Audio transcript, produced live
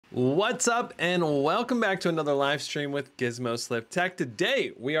What's up and welcome back to another live stream with Gizmo Slip Tech.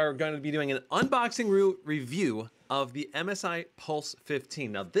 Today we are going to be doing an unboxing review of the MSI Pulse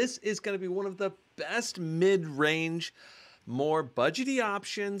 15. Now this is going to be one of the best mid-range, more budgety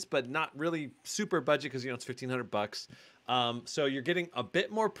options, but not really super budget because it's 1,500 bucks. So you're getting a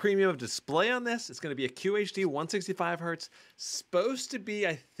bit more premium of display on this. It's going to be a QHD 165 hertz, supposed to be,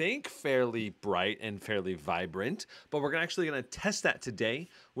 I think, fairly bright and fairly vibrant, but we're actually going to test that today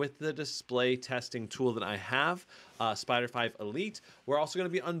with the display testing tool that I have, Spider 5 Elite. We're also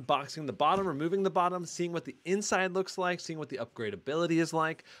going to be unboxing the bottom, removing the bottom, seeing what the inside looks like, seeing what the upgradability is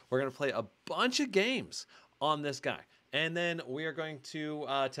like. We're going to play a bunch of games on this guy. And then we are going to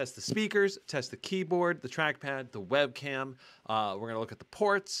test the speakers, test the keyboard, the trackpad, the webcam. We're going to look at the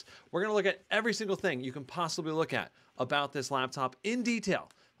ports. We're going to look at every single thing you can possibly look at about this laptop in detail.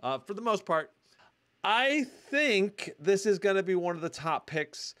 For the most part, I think this is going to be one of the top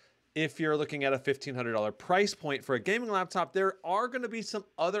picks if you're looking at a $1,500 price point for a gaming laptop. There are going to be some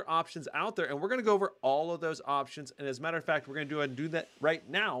other options out there, and we're going to go over all of those options. And as a matter of fact, we're going to do that right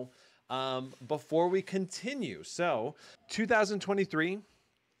now. Before we continue. So 2023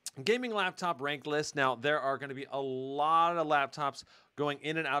 gaming laptop rank list. Now there are going to be a lot of laptops going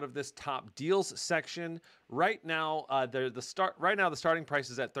in and out of this top deals section. Right now, the starting price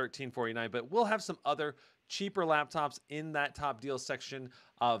is at $1349, but we'll have some other cheaper laptops in that top deals section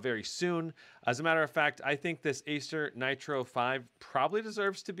very soon. As a matter of fact, I think this Acer Nitro 5 probably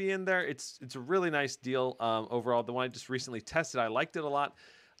deserves to be in there. It's a really nice deal overall. The one I just recently tested, I liked it a lot.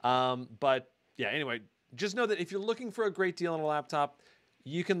 But yeah, anyway, just know that if you're looking for a great deal on a laptop,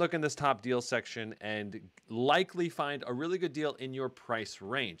 you can look in this top deal section and likely find a really good deal in your price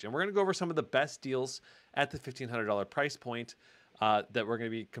range. And we're going to go over some of the best deals at the $1,500 price point that we're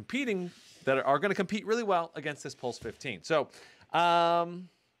going to be competing, that are going to compete really well against this Pulse 15. So,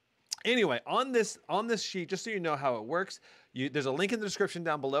 anyway, on this sheet, just so you know how it works, there's a link in the description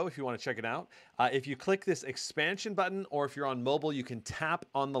down below if you want to check it out. If you click this expansion button, or if you're on mobile, you can tap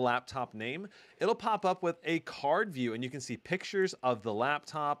on the laptop name. It'll pop up with a card view, and you can see pictures of the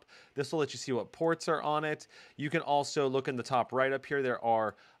laptop. This will let you see what ports are on it. You can also look in the top right up here. There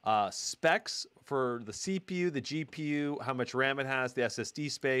are specs for the CPU, the GPU, how much RAM it has, the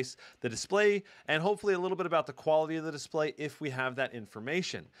SSD space, the display, and hopefully a little bit about the quality of the display if we have that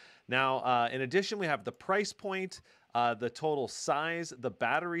information. Now, in addition, we have the price point, the total size, the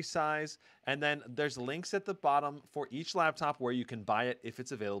battery size, and then there's links at the bottom for each laptop where you can buy it if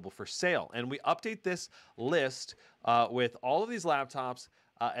it's available for sale. And we update this list with all of these laptops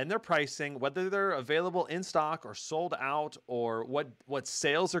and their pricing, whether they're available in stock or sold out, or what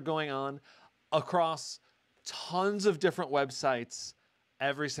sales are going on across tons of different websites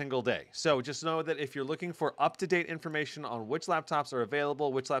every single day. So just know that if you're looking for up-to-date information on which laptops are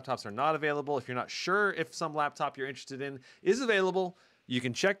available, which laptops are not available, if you're not sure if some laptop you're interested in is available, you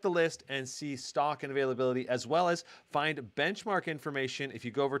can check the list and see stock and availability, as well as find benchmark information. If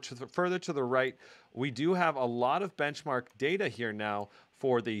you go over to further to the right, we do have a lot of benchmark data here now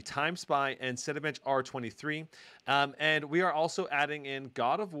for the TimeSpy and Cinebench R23. And we are also adding in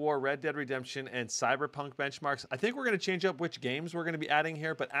God of War, Red Dead Redemption, and Cyberpunk benchmarks. I think we're going to change up which games we're going to be adding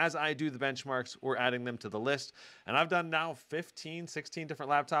here, but as I do the benchmarks, we're adding them to the list. And I've done now 15, 16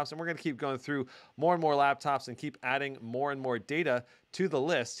 different laptops, and we're going to keep going through more and more laptops and keep adding more and more data to the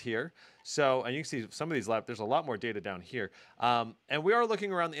list here. So, and you can see some of these there's a lot more data down here. And we are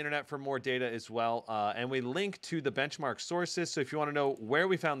looking around the internet for more data as well. And we link to the benchmark sources. So if you want to know where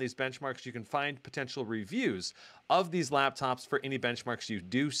we found these benchmarks, you can find potential reviews of these laptops for any benchmarks you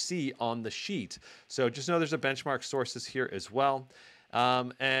do see on the sheet. So just know there's a benchmark sources here as well.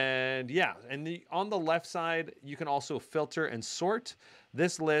 And yeah, and on the left side, you can also filter and sort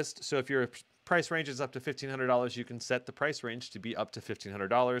this list. So if your price range is up to $1,500, you can set the price range to be up to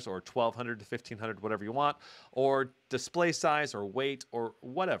 $1,500 or $1,200 to $1,500, whatever you want, or display size or weight or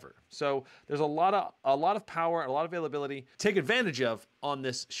whatever. So there's a lot of power, a lot of availability to take advantage of on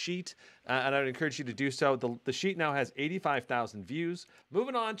this sheet, and I would encourage you to do so. The sheet now has 85,000 views.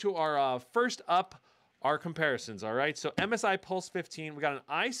 Moving on to our first up, our comparisons, all right? So MSI Pulse 15, we got an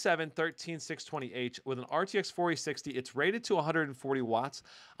i7-13620H with an RTX 4060. It's rated to 140 watts.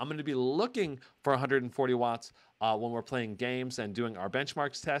 I'm going to be looking for 140 watts when we're playing games and doing our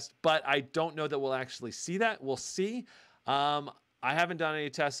benchmarks test, but I don't know that we'll actually see that. We'll see. I haven't done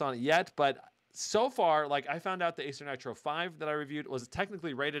any tests on it yet, but so far, like, I found out the Acer Nitro 5 that I reviewed was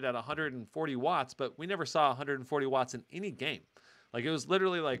technically rated at 140 watts, but we never saw 140 watts in any game. Like, it was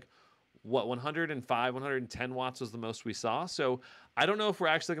literally like what, 105, 110 watts was the most we saw. So I don't know if we're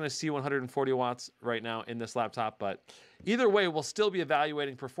actually going to see 140 watts right now in this laptop, but either way, we'll still be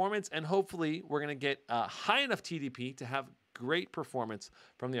evaluating performance, and hopefully we're going to get high enough TDP to have great performance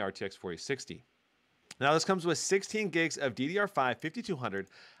from the RTX 4060. Now this comes with 16 gigs of DDR5 5200.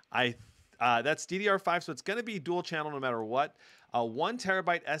 That's DDR5, so it's going to be dual channel no matter what. 1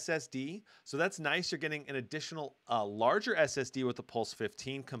 terabyte SSD, so that's nice. You're getting an additional larger SSD with the Pulse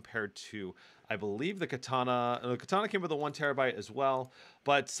 15 compared to, I believe, the Katana. The Katana came with a 1 terabyte as well,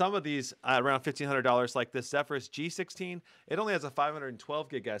 but some of these around $1,500, like this Zephyrus G16, it only has a 512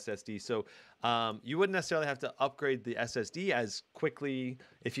 gig SSD, so you wouldn't necessarily have to upgrade the SSD as quickly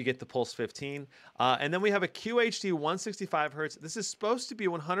if you get the Pulse 15. And then we have a QHD 165 hertz. This is supposed to be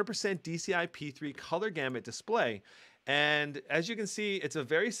 100% DCI P3 color gamut display. And as you can see, it's a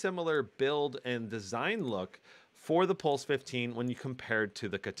very similar build and design look for the Pulse 15 when you compared to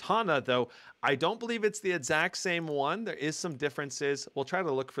the Katana, though I don't believe it's the exact same one. There is some differences. We'll try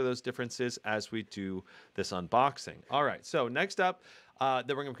to look for those differences as we do this unboxing. All right, so next up that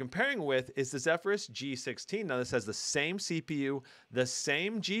we're going to be comparing with is the Zephyrus G16. Now this has the same CPU, the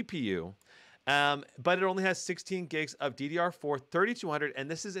same GPU, but it only has 16 gigs of DDR4 3200,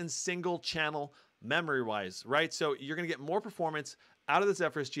 and this is in single channel memory-wise, right? So you're going to get more performance out of the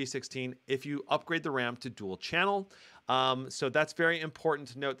Zephyrus G16 if you upgrade the RAM to dual channel. So that's very important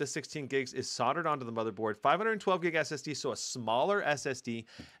to note. This 16 gigs is soldered onto the motherboard. 512 gig SSD, so a smaller SSD.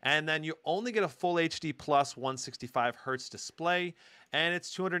 And then you only get a full HD plus 165 hertz display. And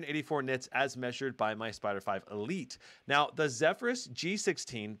it's 284 nits as measured by my Spider 5 Elite. Now, the Zephyrus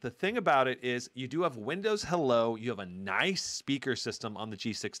G16, the thing about it is you do have Windows Hello. You have a nice speaker system on the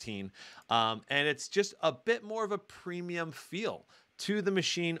G16. And it's just a bit more of a premium feel to the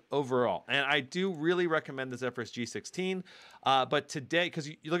machine overall. And I do really recommend the Zephyrus G16. But today, because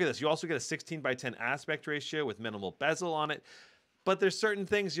you look at this, you also get a 16:10 aspect ratio with minimal bezel on it. But there's certain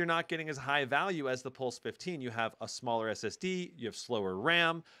things you're not getting as high value as the Pulse 15. You have a smaller SSD, you have slower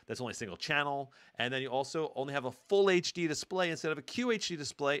RAM, that's only single channel, and then you also only have a full HD display instead of a QHD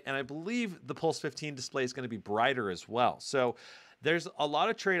display, and I believe the Pulse 15 display is going to be brighter as well. So there's a lot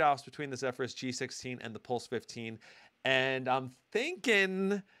of trade-offs between the Zephyrus G16 and the Pulse 15, and I'm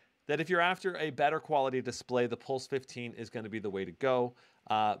thinking that if you're after a better quality display, the Pulse 15 is going to be the way to go.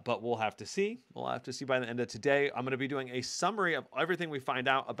 But we'll have to see. We'll have to see by the end of today. I'm going to be doing a summary of everything we find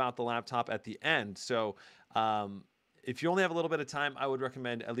out about the laptop at the end. So if you only have a little bit of time, I would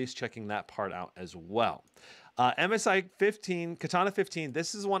recommend at least checking that part out as well. MSI 15, Katana 15,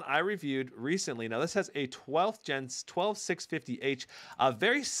 this is one I reviewed recently. Now, this has a 12th gen 12650H, a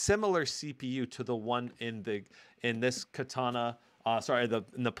very similar CPU to the one in this Katana.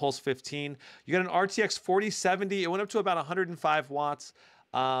 In the Pulse 15. You get an RTX 4070. It went up to about 105 watts.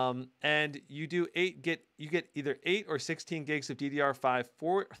 And you get either 8 or 16 gigs of DDR5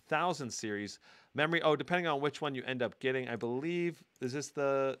 4000 series memory. Oh, depending on which one you end up getting, I believe this is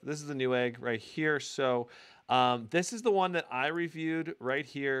the Newegg right here. So this is the one that I reviewed right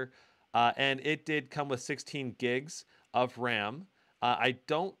here, and it did come with 16 gigs of RAM.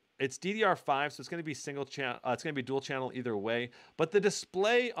 It's DDR5, so it's going to be single channel. It's going to be dual channel either way. But the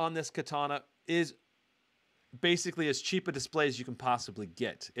display on this Katana is basically as cheap a display as you can possibly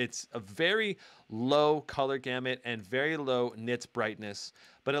get. It's a very low color gamut and very low nits brightness.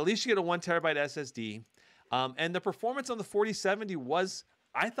 But at least you get a 1 terabyte SSD. And the performance on the 4070 was,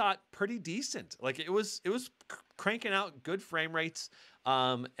 I thought, pretty decent. Like it was cranking out good frame rates.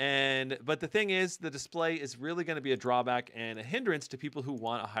 But the thing is, the display is really going to be a drawback and a hindrance to people who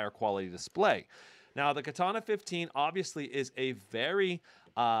want a higher quality display. Now, the Katana 15 obviously is a very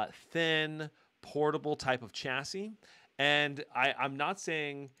thin, portable type of chassis. And I'm not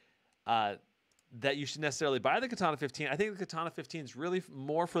saying that you should necessarily buy the Katana 15. I think the Katana 15 is really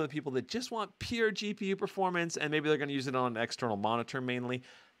more for the people that just want pure GPU performance, and maybe they're going to use it on an external monitor mainly.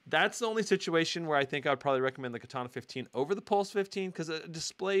 That's the only situation where I think I would probably recommend the Katana 15 over the Pulse 15, because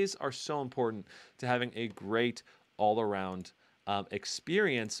displays are so important to having a great all-around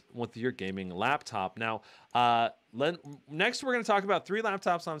experience with your gaming laptop. Now, next we're going to talk about 3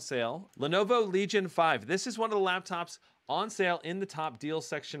 laptops on sale. Lenovo Legion 5. This is one of the laptops on sale in the top deals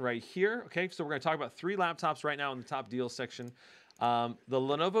section right here. Okay, so we're going to talk about 3 laptops right now in the top deals section. The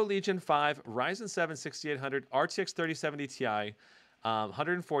Lenovo Legion 5 Ryzen 7 6800 RTX 3070 Ti.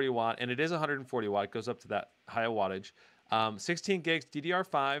 140 watt, and it is 140 watt. It goes up to that high wattage. 16 gigs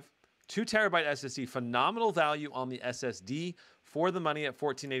DDR5, 2 terabyte SSD. Phenomenal value on the SSD for the money at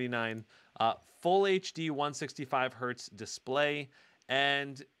 $1489. Full HD 165 hertz display,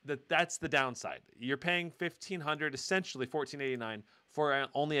 and that's the downside. You're paying $1,500, essentially $1489 for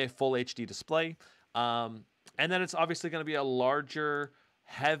only a full HD display. And then it's obviously going to be a larger,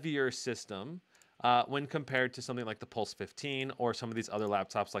 heavier system when compared to something like the Pulse 15 or some of these other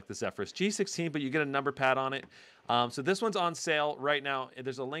laptops like the Zephyrus G16, but you get a number pad on it. So this one's on sale right now.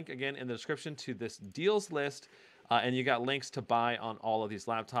 There's a link again in the description to this deals list, and you got links to buy on all of these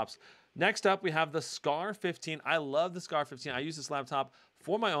laptops. Next up, we have the Scar 15. I love the Scar 15. I use this laptop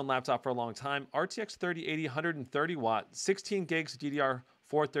for my own laptop for a long time. RTX 3080, 130 watt, 16 gigs DDR4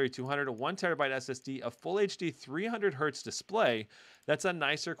 3200, a 1 terabyte SSD, a full HD 300 hertz display. That's a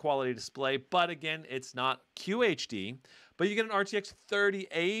nicer quality display, but again, it's not QHD, but you get an RTX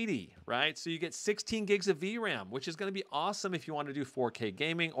 3080, right? So you get 16 gigs of VRAM, which is going to be awesome if you want to do 4K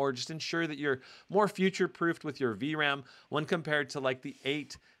gaming or just ensure that you're more future-proofed with your VRAM when compared to like the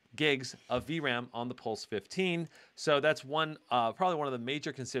 8 gigs of VRAM on the Pulse 15. So that's probably one of the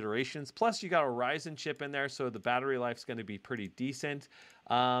major considerations. Plus, you got a Ryzen chip in there, so the battery life's going to be pretty decent.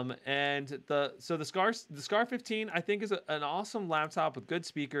 And the Scar 15, I think, is an awesome laptop with good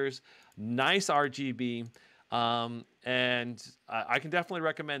speakers, nice RGB. And I can definitely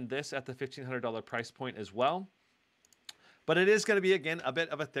recommend this at the $1,500 price point as well. But it is going to be, again, a bit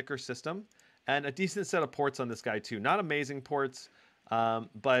of a thicker system and a decent set of ports on this guy too. Not amazing ports,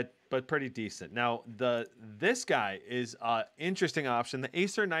 but pretty decent. Now, this guy is an interesting option. The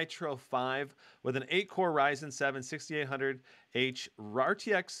Acer Nitro 5 with an 8-core Ryzen 7 6800H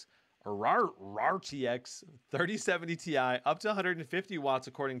RTX 3070 Ti up to 150 watts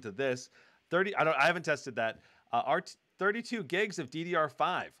according to this. I haven't tested that. 32 gigs of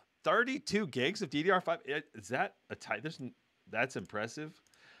DDR5. 32 gigs of DDR5. Is that a type? That's impressive.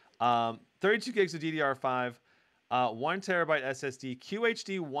 32 gigs of DDR5. 1 terabyte SSD,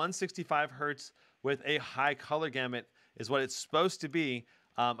 QHD 165 hertz with a high color gamut is what it's supposed to be.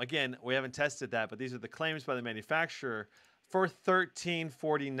 Again, we haven't tested that, but these are the claims by the manufacturer for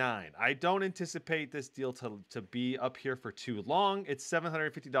 $1,349. I don't anticipate this deal to be up here for too long. It's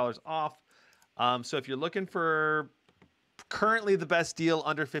 $750 off. So if you're looking for currently the best deal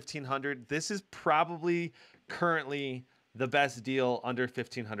under $1,500, this is probably currently the best deal under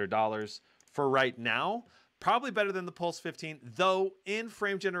 $1,500 for right now. Probably better than the Pulse 15, though in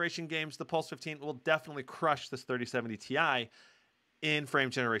frame generation games, the Pulse 15 will definitely crush this 3070 Ti in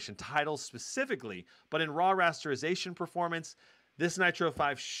frame generation titles specifically. But in raw rasterization performance, this Nitro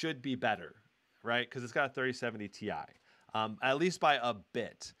 5 should be better, right? Because it's got a 3070 Ti, at least by a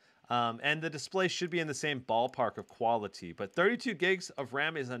bit. And the display should be in the same ballpark of quality. But 32 gigs of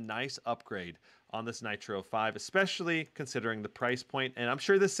RAM is a nice upgrade on this Nitro 5, especially considering the price point. And I'm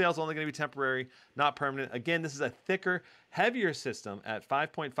sure this sale is only going to be temporary, not permanent. Again, this is a thicker, heavier system at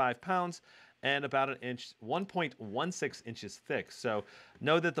 5.5 pounds and about 1.16 inches thick. So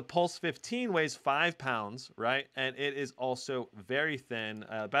know that the Pulse 15 weighs 5 pounds, right? And it is also very thin,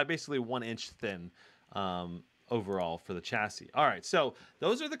 about basically 1 inch thin overall for the chassis. All right, so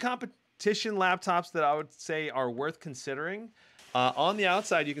those are the competition laptops that I would say are worth considering. On the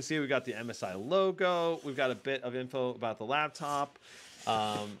outside, you can see we've got the MSI logo. We've got a bit of info about the laptop.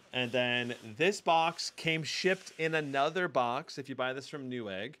 And then this box came shipped in another box if you buy this from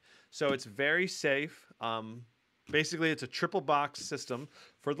Newegg. So it's very safe. Basically, it's a triple box system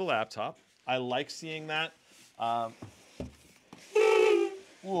for the laptop. I like seeing that.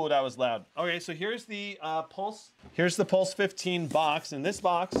 Ooh, that was loud. Okay, so here's the Pulse. Here's the Pulse 15 box. And this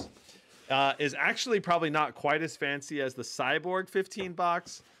box is actually probably not quite as fancy as the Cyborg 15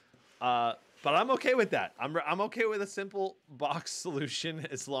 box, but I'm okay with that. I'm okay with a simple box solution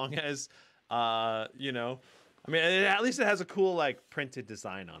as long as, you know, I mean, at least it has a cool like printed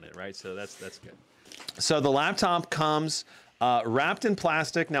design on it, right? So that's good. So the laptop comes wrapped in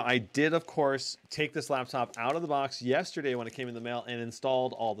plastic. Now I did, of course, take this laptop out of the box yesterday when it came in the mail and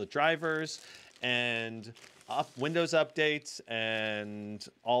installed all the drivers and Windows updates and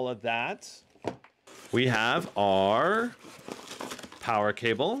all of that. We have our power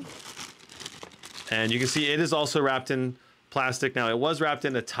cable, and you can see it is also wrapped in plastic. Now it was wrapped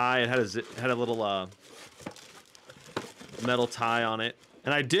in a tie. It had a little metal tie on it,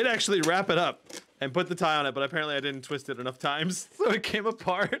 and I did actually wrap it up and put the tie on it, but apparently I didn't twist it enough times, so it came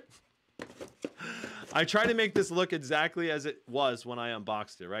apart. I try to make this look exactly as it was when I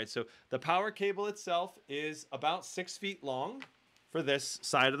unboxed it, right? So the power cable itself is about 6 feet long for this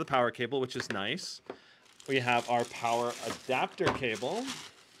side of the power cable, which is nice. We have our power adapter cable,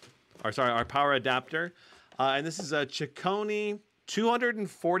 our power adapter. And this is a Chicone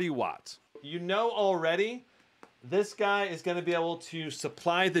 240 watts. You know already, this guy is going to be able to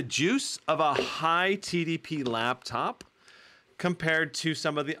supply the juice of a high TDP laptop compared to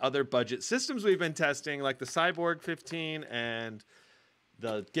some of the other budget systems we've been testing, like the Cyborg 15 and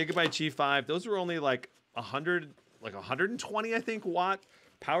The Gigabyte G5, those were only like 120, I think, watt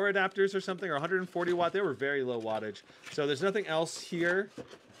power adapters or something, or 140 watt. They were very low wattage. So there's nothing else here.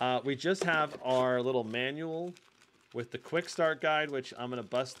 We just have our little manual with the quick start guide, which I'm gonna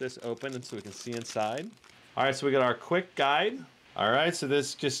bust this open and so we can see inside. All right, so we got our quick guide. All right, so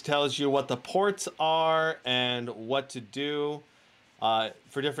this just tells you what the ports are and what to do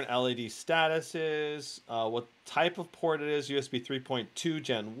for different LED statuses, what type of port it is, USB 3.2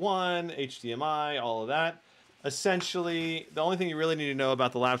 Gen 1, HDMI, all of that. Essentially, the only thing you really need to know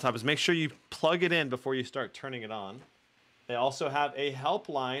about the laptop is make sure you plug it in before you start turning it on. They also have a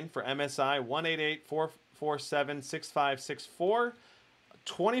helpline for MSI 188-447-6564,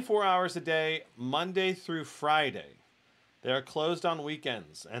 24 hours a day, Monday through Friday. They are closed on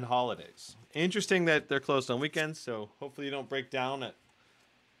weekends and holidays. Interesting that they're closed on weekends, so hopefully you don't break down at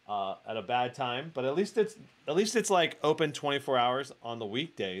a bad time. But at least it's like open 24 hours on the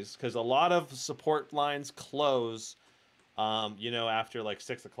weekdays, because a lot of support lines close, you know, after like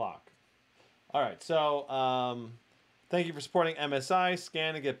 6 o'clock. All right, so thank you for supporting MSI.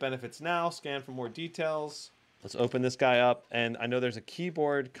 Scan to get benefits now. Scan for more details. Let's open this guy up, and I know there's a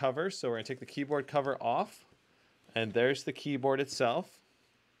keyboard cover, so we're gonna take the keyboard cover off. And there's the keyboard itself.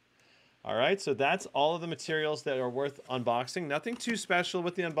 All right, so that's all of the materials that are worth unboxing. Nothing too special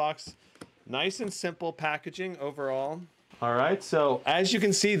with the unbox. Nice and simple packaging overall. All right, so as you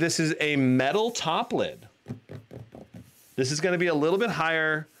can see, this is a metal top lid. This is gonna be a little bit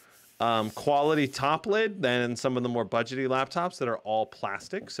higher quality top lid than some of the more budgety laptops that are all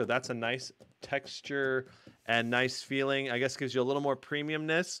plastic. So that's a nice texture and nice feeling. I guess gives you a little more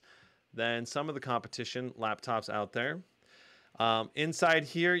premiumness than some of the competition laptops out there. Inside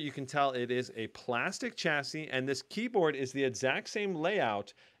here, you can tell it is a plastic chassis, and this keyboard is the exact same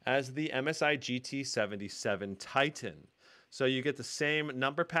layout as the MSI GT77 Titan. So you get the same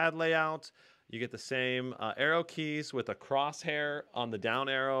number pad layout, you get the same arrow keys with a crosshair on the down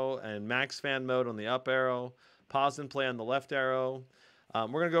arrow and max fan mode on the up arrow, pause and play on the left arrow.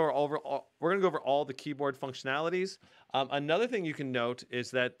 We're gonna go over all the keyboard functionalities. Another thing you can note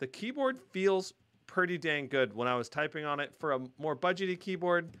is that the keyboard feels pretty dang good. When I was typing on it for a more budgety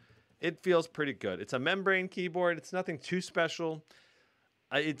keyboard, it feels pretty good. It's a membrane keyboard. It's nothing too special.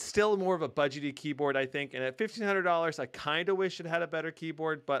 It's still more of a budgety keyboard, I think. And at $1,500, I kind of wish it had a better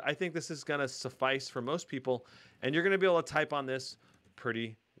keyboard, but I think this is going to suffice for most people. And you're going to be able to type on this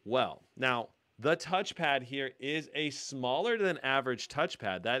pretty well. Now, the touchpad here is a smaller than average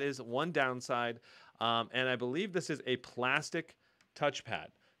touchpad. That is one downside. And I believe this is a plastic touchpad.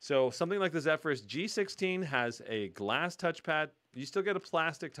 So something like the Zephyrus G16 has a glass touchpad. You still get a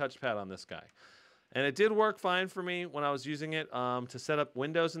plastic touchpad on this guy. And it did work fine for me when I was using it to set up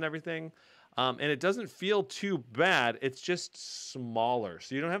windows and everything. And it doesn't feel too bad. It's just smaller.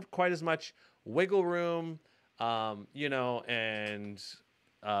 So you don't have quite as much wiggle room, you know, and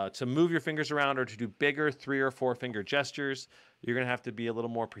to move your fingers around or to do bigger 3 or 4 finger gestures. You're going to have to be a little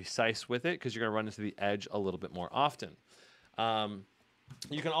more precise with it because you're going to run into the edge a little bit more often.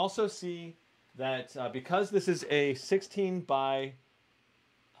 You can also see that because this is a 16 by,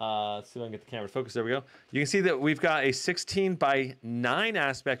 let's see if I can get the camera to focus. There we go. You can see that we've got a 16 by 9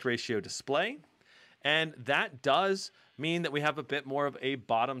 aspect ratio display. And that does mean that we have a bit more of a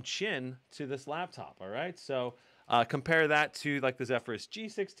bottom chin to this laptop. All right. So compare that to like the Zephyrus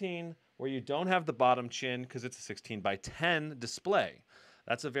G16, where you don't have the bottom chin because it's a 16 by 10 display.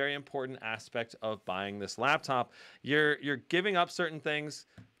 That's a very important aspect of buying this laptop. You're giving up certain things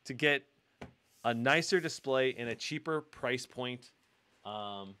to get a nicer display in a cheaper price point.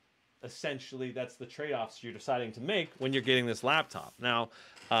 Essentially, that's the trade-offs you're deciding to make when you're getting this laptop. Now,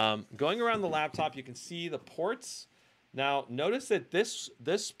 going around the laptop, you can see the ports. Now, notice that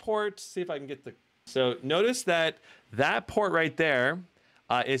this port, see if I can get the... So notice that port right there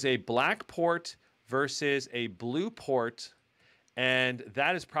is a black port versus a blue port, and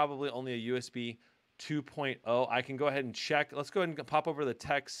that is probably only a USB 2.0. I can go ahead and check. Let's go ahead and pop over the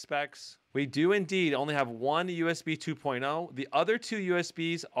tech specs. We do indeed only have one USB 2.0. The other 2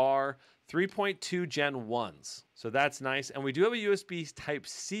 USBs are 3.2 Gen 1s. So that's nice. And we do have a USB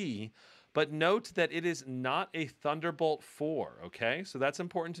Type-C, but note that it is not a Thunderbolt 4, okay? So that's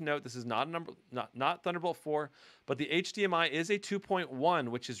important to note. This is not Thunderbolt 4, but the HDMI is a 2.1,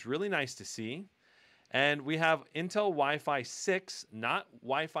 which is really nice to see. And we have Intel Wi-Fi 6, not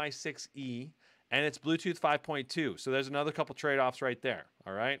Wi-Fi 6E, and it's Bluetooth 5.2. So there's another couple trade-offs right there,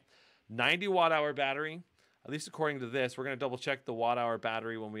 all right? 90 watt-hour battery, at least according to this. We're going to double-check the watt-hour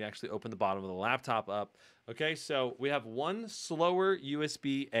battery when we actually open the bottom of the laptop up. Okay, so we have one slower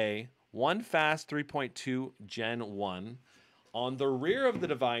USB-A, one fast 3.2 Gen 1. On the rear of the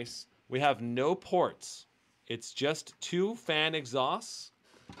device, we have no ports. It's just 2 fan exhausts.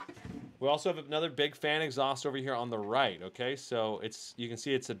 We also have another big fan exhaust over here on the right, okay? So you can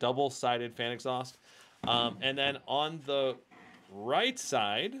see it's a double-sided fan exhaust. And then on the right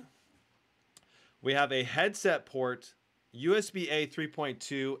side, we have a headset port, USB-A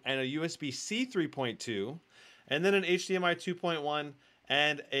 3.2, and a USB-C 3.2, and then an HDMI 2.1,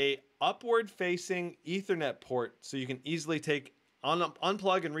 and a upward-facing Ethernet port, so you can easily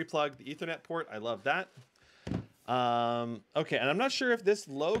unplug and replug the Ethernet port. I love that. Okay, and I'm not sure if this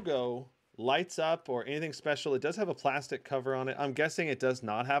logo lights up or anything special. It does have a plastic cover on it. I'm guessing it does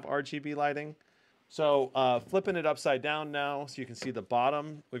not have RGB lighting. So flipping it upside down now so you can see the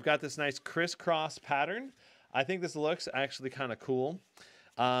bottom. We've got this nice crisscross pattern. I think this looks actually kind of cool.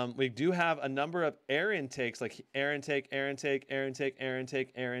 We do have a number of air intakes, like air intake, air intake, air intake, air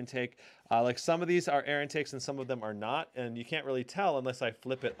intake, air intake. Like some of these are air intakes and some of them are not. And you can't really tell unless I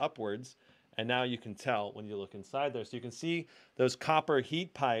flip it upwards. And now you can tell when you look inside there. So you can see those copper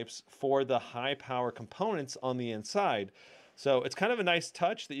heat pipes for the high power components on the inside. So it's kind of a nice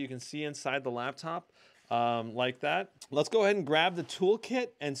touch that you can see inside the laptop like that. Let's go ahead and grab the toolkit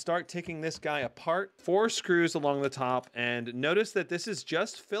and start taking this guy apart. 4 screws along the top, and notice that this is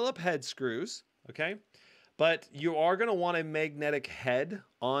just Phillip head screws, okay? But you are gonna want a magnetic head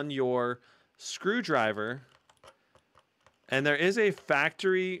on your screwdriver. And there is a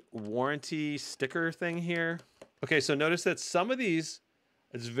factory warranty sticker thing here. Okay, so notice that some of these,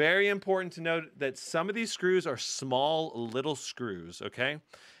 it's very important to note that some of these screws are small little screws, okay?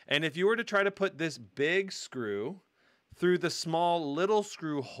 And if you were to try to put this big screw through the small little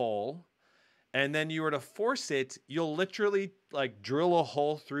screw hole, and then you were to force it, you'll literally like drill a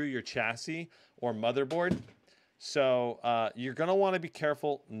hole through your chassis or motherboard. So you're gonna wanna be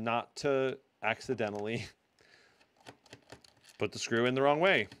careful not to accidentally put the screw in the wrong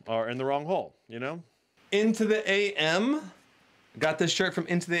way or in the wrong hole, you know? Into the AM. Got this shirt from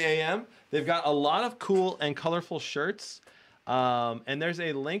Into the AM. They've got a lot of cool and colorful shirts. And there's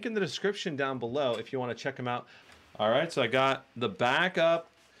a link in the description down below if you want to check them out. All right, so I got the back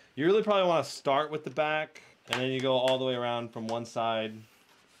up. You really probably want to start with the back, and then you go all the way around from one side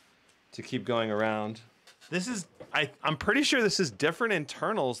to keep going around. This is, I'm pretty sure this is different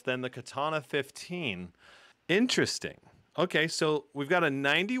internals than the Katana 15. Interesting. Okay, so we've got a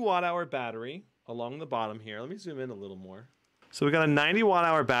 90 watt-hour battery along the bottom here. Let me zoom in a little more. So we've got a 90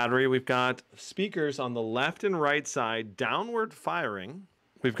 watt-hour battery. We've got speakers on the left and right side, downward firing.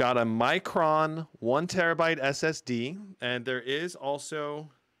 We've got a Micron 1 terabyte SSD, and there is also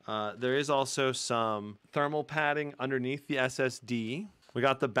some thermal padding underneath the SSD. We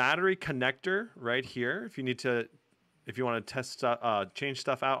got the battery connector right here. If you want to test change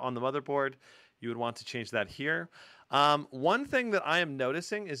stuff out on the motherboard, you would want to change that here. One thing that I am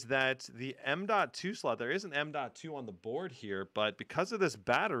noticing is that the M.2 slot, there is an M.2 on the board here, but because of this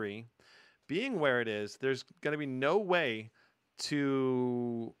battery being where it is, there's going to be no way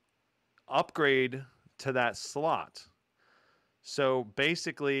to upgrade to that slot. So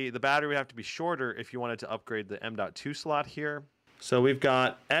basically, the battery would have to be shorter if you wanted to upgrade the M.2 slot here. So we've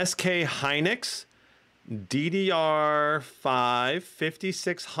got SK Hynix DDR5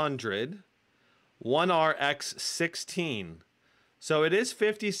 5600. 1RX16. So it is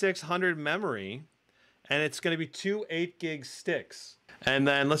 5600 memory, and it's going to be 2 8-gig sticks. And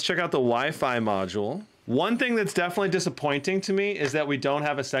then let's check out the Wi-Fi module. One thing that's definitely disappointing to me is that we don't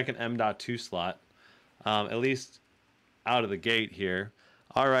have a second M.2 slot, at least out of the gate here.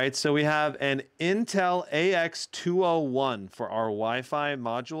 All right, so we have an Intel AX201 for our Wi-Fi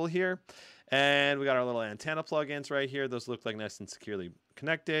module here. And we got our little antenna plugins right here. Those look like nice and securely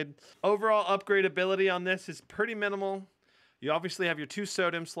connected. Overall upgradability on this is pretty minimal. You obviously have your 2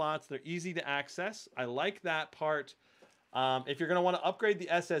 SODIMM slots. They're easy to access. I like that part. If you're going to want to upgrade the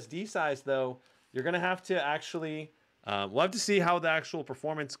SSD size, though, you're going to have to actually... we'll have to see how the actual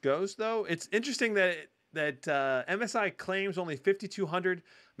performance goes, though. It's interesting that MSI claims only 5200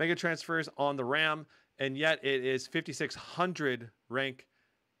 megatransfers on the RAM, and yet it is 5600 rank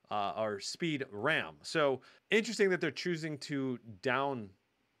or speed RAM. So interesting that they're choosing to down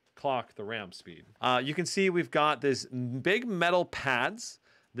clock the RAM speed. You can see we've got this big metal pads.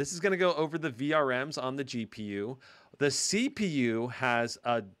 This is going to go over the VRMs on the GPU. The CPU has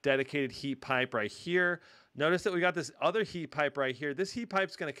a dedicated heat pipe right here. Notice that we got this other heat pipe right here. This heat pipe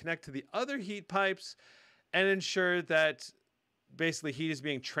is going to connect to the other heat pipes and ensure that basically heat is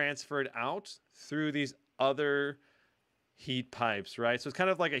being transferred out through these other heat pipes, right? So it's kind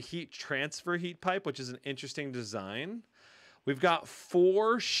of like a heat transfer heat pipe, which is an interesting design. We've got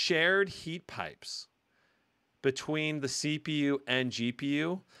 4 shared heat pipes. between the CPU and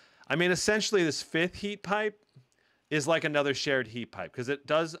GPU. I mean, essentially this fifth heat pipe is like another shared heat pipe because it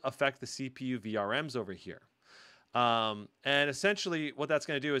does affect the CPU VRMs over here. And essentially what that's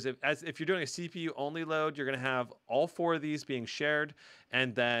going to do is if you're doing a CPU only load, you're going to have all four of these being shared.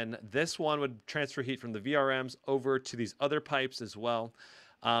 And then this one would transfer heat from the VRMs over to these other pipes as well.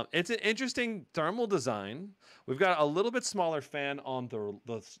 It's an interesting thermal design. We've got a little bit smaller fan on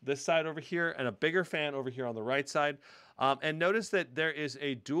this side over here and a bigger fan over here on the right side. And notice that there is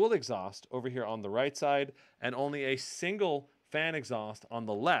a dual exhaust over here on the right side and only a single fan exhaust on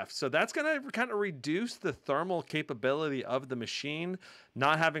the left. So that's going to kind of reduce the thermal capability of the machine,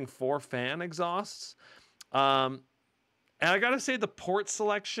 not having 4 fan exhausts. And I got to say the port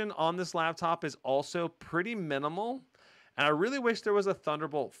selection on this laptop is also pretty minimal. And I really wish there was a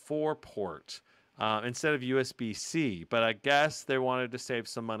Thunderbolt 4 port instead of USB-C, but I guess they wanted to save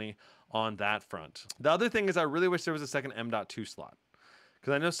some money on that front. The other thing is I really wish there was a second M.2 slot,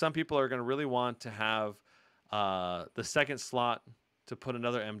 because I know some people are going to really want to have the second slot to put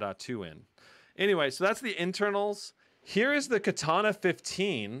another M.2 in. Anyway, so that's the internals. Here is the Katana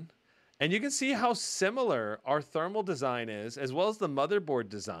 15, and you can see how similar our thermal design is, as well as the motherboard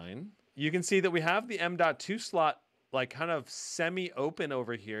design. You can see that we have the M.2 slot like kind of semi-open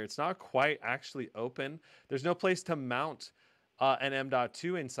over here. It's not quite actually open. There's no place to mount an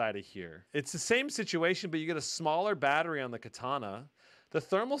M.2 inside of here. It's the same situation, but you get a smaller battery on the Katana. The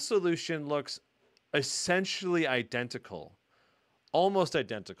thermal solution looks essentially identical, almost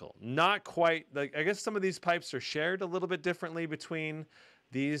identical. Not quite. Like, I guess some of these pipes are shared a little bit differently between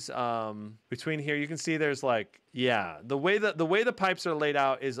these. Between here, you can see there's like, yeah, the way the pipes are laid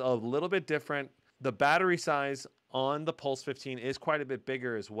out is a little bit different. The battery size on the Pulse 15 is quite a bit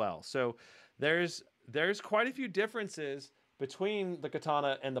bigger as well. So there's quite a few differences between the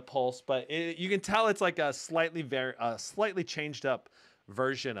Katana and the Pulse, but you can tell it's like a slightly changed up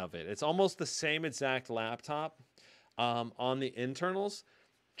version of it. It's almost the same exact laptop on the internals,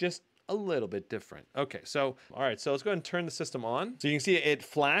 just a little bit different. Okay, so all right, so let's go ahead and turn the system on. So you can see it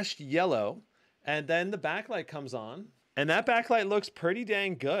flashed yellow, and then the backlight comes on, and that backlight looks pretty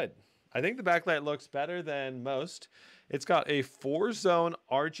dang good. I think the backlight looks better than most. It's got a 4-zone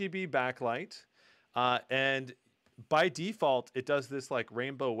RGB backlight, and by default, it does this like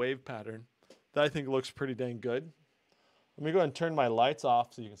rainbow wave pattern that I think looks pretty dang good. Let me go ahead and turn my lights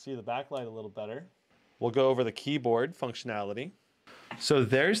off so you can see the backlight a little better. We'll go over the keyboard functionality. So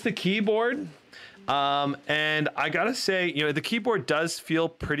there's the keyboard. And I gotta say, you know, the keyboard does feel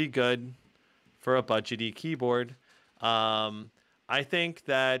pretty good for a budgety keyboard. I think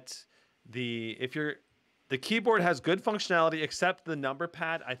that the keyboard has good functionality, except the number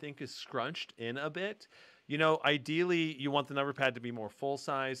pad I think is scrunched in a bit. You know, ideally you want the number pad to be more full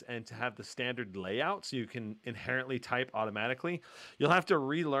size and to have the standard layout so you can inherently type automatically. You'll have to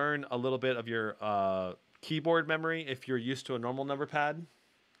relearn a little bit of your keyboard memory if you're used to a normal number pad.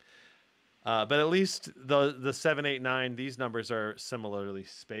 But at least the 7, 8, 9, these numbers are similarly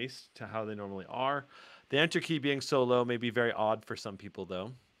spaced to how they normally are. The enter key being so low may be very odd for some people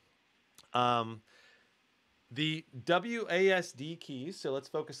though. The WASD keys, so let's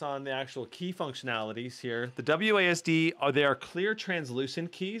focus on the actual key functionalities here. The WASD, they are clear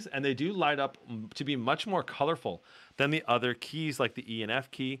translucent keys, and they do light up to be much more colorful than the other keys like the E and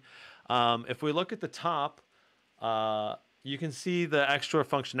F key. If we look at the top, you can see the extra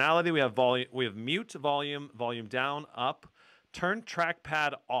functionality. We have volume, we have mute, volume down, up, turn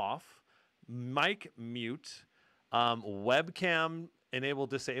trackpad off, mic mute, webcam enable,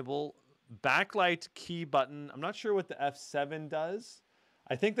 disable, backlight key button. I'm not sure what the F7 does.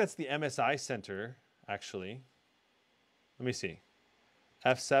 I think that's the MSI Center, actually. Let me see.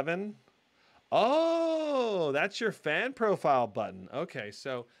 F7. Oh, that's your fan profile button. Okay,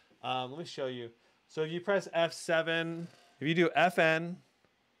 so let me show you. So if you press F7, if you do FN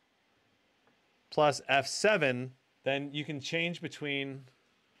plus F7, then you can change between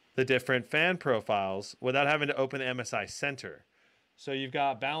the different fan profiles without having to open the MSI Center. So you've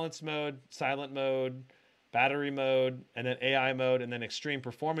got balance mode, silent mode, battery mode, and then AI mode, and then extreme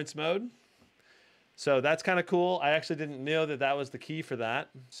performance mode. So that's kind of cool. I actually didn't know that that was the key for that.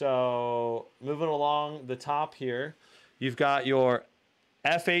 So moving along the top here, you've got your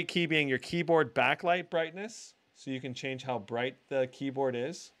F8 key being your keyboard backlight brightness. So you can change how bright the keyboard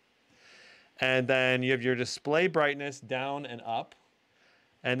is. And then you have your display brightness down and up.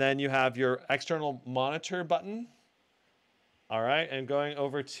 And then you have your external monitor button. All right, and going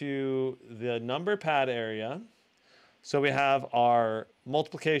over to the number pad area. So we have our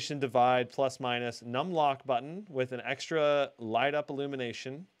multiplication, divide, plus, minus, num lock button with an extra light up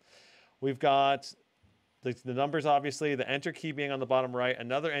illumination. We've got the numbers, obviously, the enter key being on the bottom right,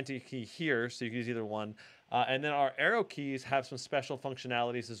 another enter key here, so you can use either one. And then our arrow keys have some special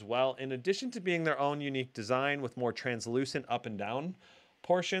functionalities as well. In addition to being their own unique design with more translucent up and down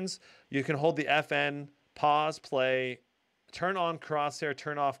portions, you can hold the FN, pause, play, turn on crosshair,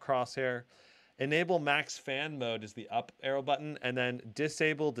 turn off crosshair. Enable max fan mode is the up arrow button, and then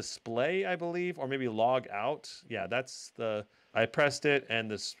disable display, I believe, or maybe log out. Yeah, that's the... I pressed it and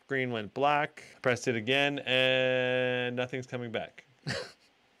the screen went black. Pressed it again and nothing's coming back.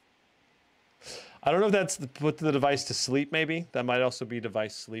 I don't know if that's put the device to sleep, maybe. That might also be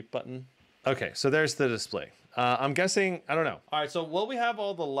device sleep button. Okay, so there's the display. I'm guessing, I don't know. All right, so while we have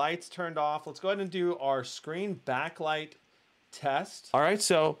all the lights turned off, let's go ahead and do our screen backlight test. All right,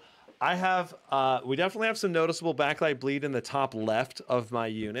 so I have, we definitely have some noticeable backlight bleed in the top left of my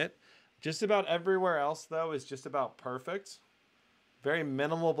unit. Just about everywhere else, though, is just about perfect. Very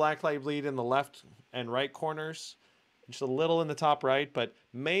minimal backlight bleed in the left and right corners. Just a little in the top right, but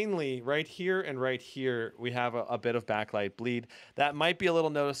mainly right here and right here, we have a bit of backlight bleed. That might be a little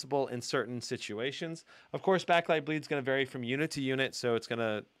noticeable in certain situations. Of course, backlight bleed is going to vary from unit to unit, so it's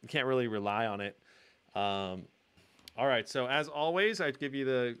you can't really rely on it. All right, so as always, I'd give you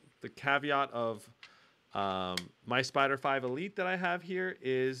the caveat of my Spider 5 Elite that I have here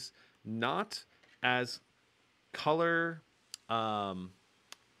is not as color...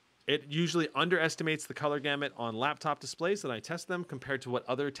 it usually underestimates the color gamut on laptop displays that I test them compared to what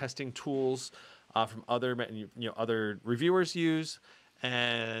other testing tools from other other reviewers use.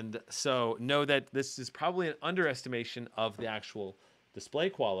 And so know that this is probably an underestimation of the actual display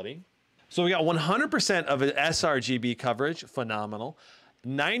quality. So we got 100% of sRGB coverage, phenomenal.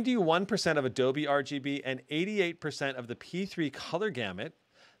 91% of Adobe RGB and 88% of the P3 color gamut.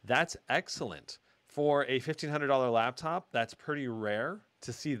 That's excellent. For a $1,500 laptop, that's pretty rare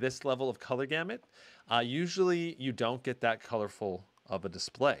to see this level of color gamut. Usually you don't get that colorful of a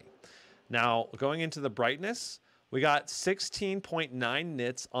display. Now, going into the brightness, we got 16.9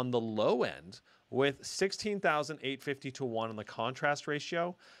 nits on the low end with 16,850 to 1 on the contrast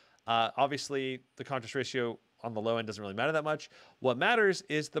ratio. Obviously, the contrast ratio on the low end doesn't really matter that much. What matters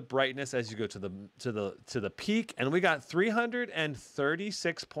is the brightness as you go to the peak, and we got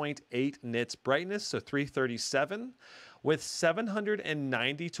 336.8 nits brightness, so 337 with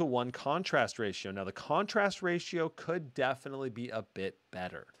 790 to 1 contrast ratio. Now the contrast ratio could definitely be a bit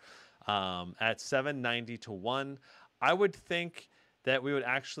better at 790 to 1. I would think that we would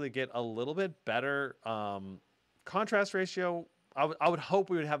actually get a little bit better contrast ratio. I would hope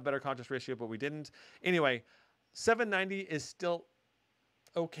we would have a better contrast ratio, but we didn't. Anyway, 790 is still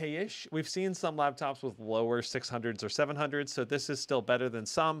okay-ish. We've seen some laptops with lower 600s or 700s, so this is still better than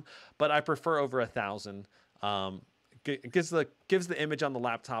some, but I prefer over 1,000. It gives the image on the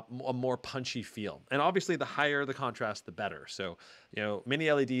laptop a more punchy feel. And obviously, the higher the contrast, the better. So,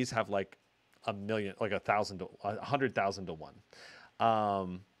 mini LEDs have like a million, like 1,000 to 100,000 to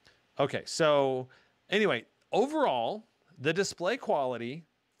 1. Okay, so anyway, overall, the display quality,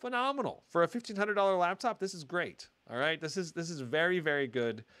 phenomenal. For a $1,500 laptop, this is great. All right, this is very, very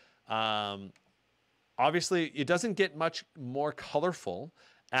good. Obviously, it doesn't get much more colorful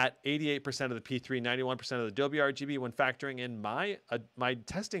at 88% of the P3, 91% of the Adobe RGB. When factoring in my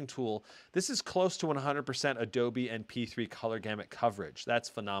testing tool, this is close to 100% Adobe and P3 color gamut coverage. That's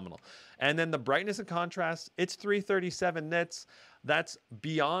phenomenal. And then the brightness and contrast, it's 337 nits. That's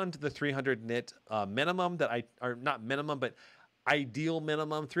beyond the 300 nit minimum or not minimum, but ideal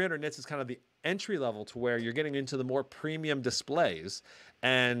minimum. 300 nits is kind of the entry level to where you're getting into the more premium displays.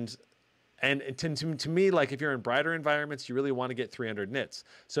 And to me, like if you're in brighter environments, you really want to get 300 nits.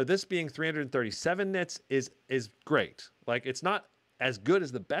 So this being 337 nits is great. Like it's not as good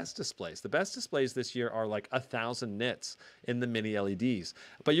as the best displays. The best displays this year are like 1,000 nits in the mini LEDs.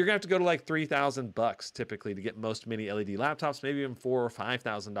 But you're gonna have to go to like $3,000 typically to get most mini LED laptops, maybe even $4,000 or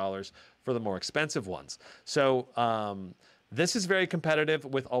 $5,000 for the more expensive ones. So this is very competitive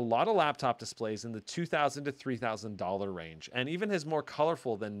with a lot of laptop displays in the $2,000 to $3,000 range, and even is more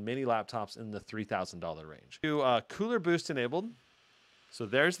colorful than mini laptops in the $3,000 range. Cooler boost enabled. So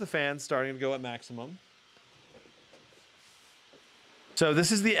there's the fan starting to go at maximum. So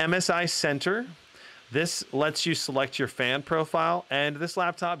this is the MSI Center. This lets you select your fan profile, and this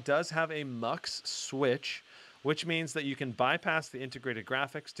laptop does have a MUX switch, which means that you can bypass the integrated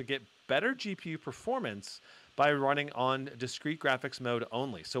graphics to get better GPU performance by running on discrete graphics mode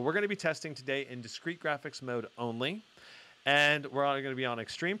only. So we're going to be testing today in discrete graphics mode only, and we're going to be on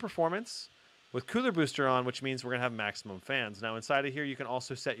extreme performance with cooler booster on, which means we're going to have maximum fans. Now inside of here, you can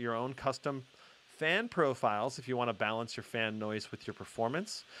also set your own custom fan profiles if you want to balance your fan noise with your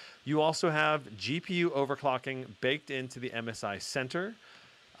performance. You also have GPU overclocking baked into the MSI Center,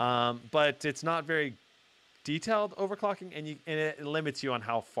 but it's not very detailed overclocking, and it limits you on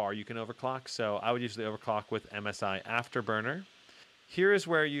how far you can overclock. So I would usually overclock with MSI Afterburner. Here is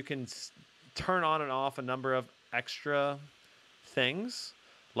where you can turn on and off a number of extra things.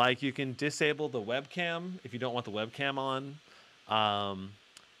 Like you can disable the webcam if you don't want the webcam on.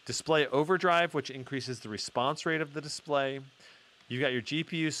 Display overdrive, which increases the response rate of the display. You've got your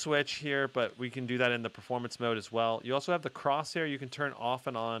GPU switch here, but we can do that in the performance mode as well. You also have the crosshair you can turn off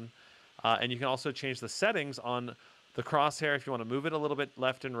and on. And you can also change the settings on the crosshair if you want to move it a little bit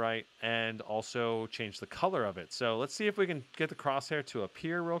left and right, and also change the color of it. So let's see if we can get the crosshair to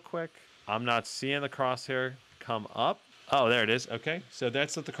appear real quick. I'm not seeing the crosshair come up. Oh, there it is. Okay, so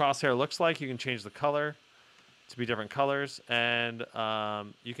that's what the crosshair looks like. You can change the color to be different colors, and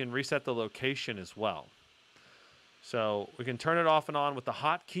you can reset the location as well. So we can turn it off and on with the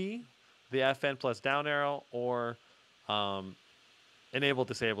hotkey, the FN plus down arrow, or enable,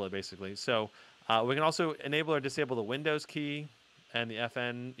 disable it basically. So we can also enable or disable the Windows key and the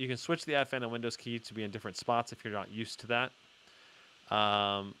FN. You can switch the FN and Windows key to be in different spots if you're not used to that.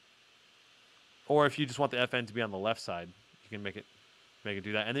 Or if you just want the FN to be on the left side, you can make it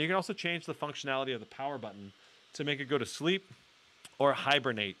do that. And then you can also change the functionality of the power button to make it go to sleep or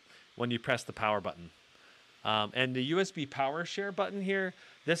hibernate when you press the power button. And the USB power share button here,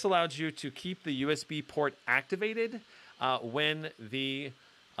 this allows you to keep the USB port activated when the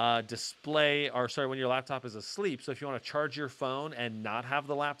when your laptop is asleep. So if you want to charge your phone and not have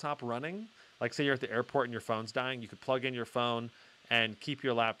the laptop running, like say you're at the airport and your phone's dying, you could plug in your phone and keep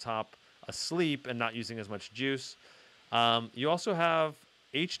your laptop asleep and not using as much juice. You also have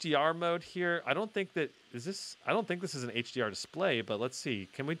HDR mode here. I don't think this is an HDR display, but let's see.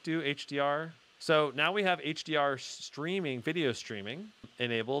 Can we do HDR? So now we have HDR streaming, video streaming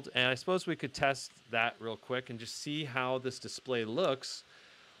enabled, and I suppose we could test that real quick and just see how this display looks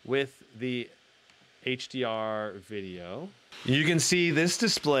with the HDR video. You can see this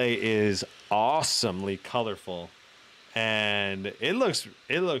display is awesomely colorful, and it looks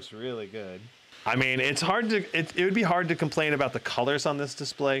really good. I mean, it would be hard to complain about the colors on this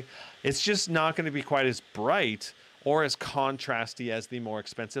display. It's just not going to be quite as bright or as contrasty as the more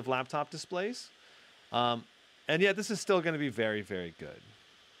expensive laptop displays. And yet this is still going to be very, very good.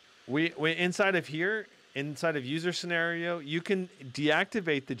 We inside of here, inside of user scenario, you can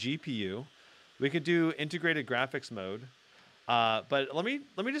deactivate the GPU. We could do integrated graphics mode. But let me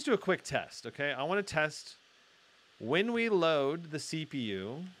just do a quick test, okay? I want to test when we load the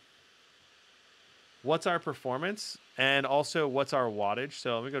CPU, what's our performance, and also what's our wattage.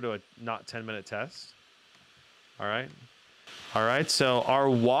 So let me go to a not 10-minute test. All right, so our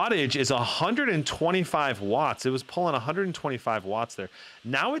wattage is 125 watts. It was pulling 125 watts there.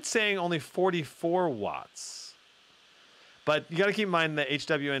 Now it's saying only 44 watts. But you got to keep in mind that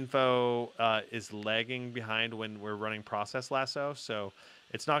HW info is lagging behind when we're running process lasso, so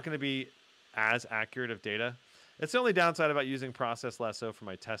it's not going to be as accurate of data. It's the only downside about using process lasso for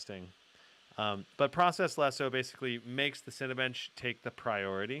my testing. But process lasso basically makes the Cinebench take the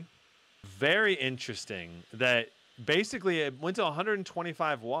priority. Very interesting that basically it went to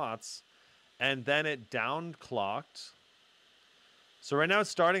 125 watts and then it downclocked. So right now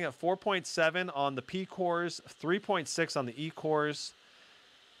it's starting at 4.7 on the P cores, 3.6 on the E cores.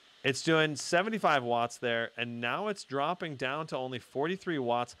 It's doing 75 watts there, and now it's dropping down to only 43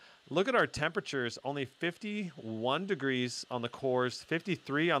 watts. Look at our temperatures, only 51 degrees on the cores,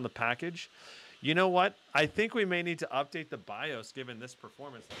 53 on the package. You know what? I think we may need to update the BIOS given this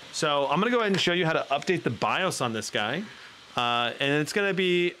performance. So I'm gonna go ahead and show you how to update the BIOS on this guy. And it's gonna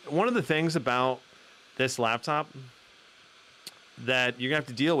be one of the things about this laptop that you're gonna have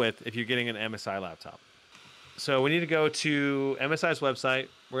to deal with if you're getting an MSI laptop. So we need to go to MSI's website.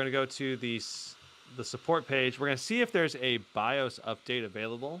 We're gonna go to the support page. We're gonna see if there's a BIOS update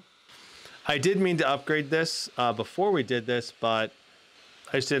available. I did mean to upgrade this before we did this, but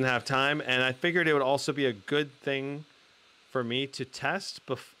I just didn't have time, and I figured it would also be a good thing for me to test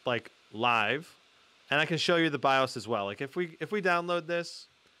like live, and I can show you the BIOS as well. Like if we download this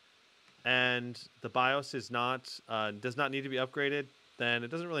and the BIOS is not does not need to be upgraded, then it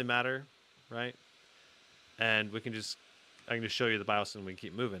doesn't really matter, right? And I can just show you the BIOS and we can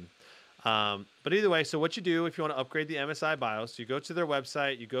keep moving. But either way, so what you do if you want to upgrade the MSI BIOS, you go to their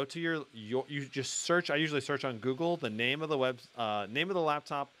website, you go to you just search. I usually search on Google the name of the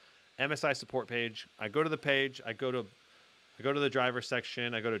laptop, MSI support page. I go to the page, I go to the driver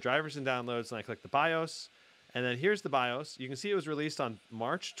section, I go to drivers and downloads, and I click the BIOS, And then here's the BIOS. You can see it was released on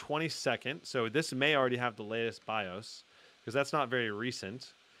March 22nd. So this may already have the latest BIOS because that's not very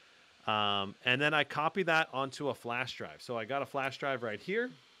recent. And then I copied that onto a flash drive. So I got a flash drive right here.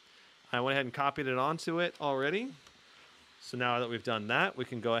 I went ahead and copied it onto it already. So now that we've done that, we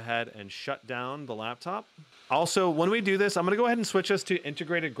can go ahead and shut down the laptop. Also, when we do this, I'm going to go ahead and switch us to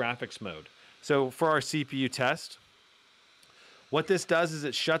integrated graphics mode. So for our CPU test, what this does is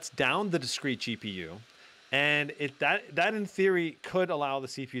it shuts down the discrete GPU. And that in theory could allow the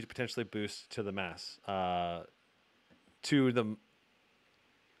CPU to potentially boost to the mass,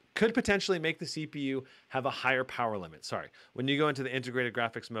 could potentially make the CPU have a higher power limit. Sorry, when you go into the integrated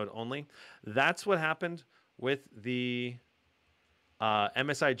graphics mode only, that's what happened with the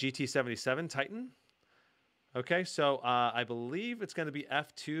MSI GT77 Titan. Okay, so I believe it's going to be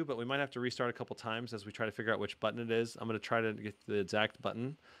F2, but we might have to restart a couple times as we try to figure out which button it is. I'm going to try to get the exact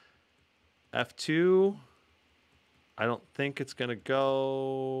button. F2. I don't think it's going to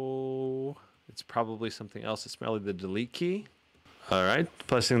go. It's probably something else. It's probably the delete key. All right,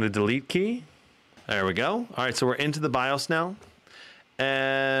 pressing the delete key. There we go. All right, so we're into the BIOS now.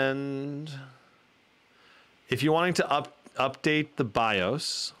 And if you're wanting to update the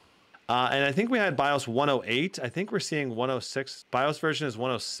BIOS, and I think we had BIOS 108. I think we're seeing 106. BIOS version is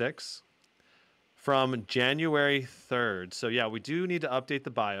 106 from January 3rd. So yeah, we do need to update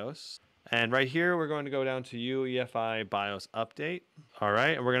the BIOS. And right here, we're going to go down to UEFI BIOS update. All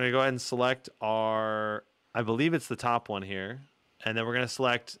right, and we're going to go ahead and select our, I believe it's the top one here. And then we're going to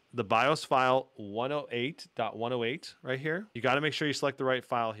select the BIOS file 108.108 right here. You got to make sure you select the right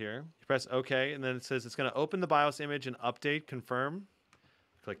file here. You press OK, and then it says it's going to open the BIOS image and update, confirm.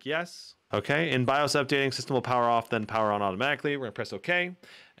 Click yes. Okay, in BIOS updating, system will power off, then power on automatically. We're going to press OK.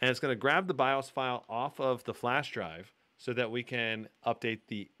 And it's going to grab the BIOS file off of the flash drive so that we can update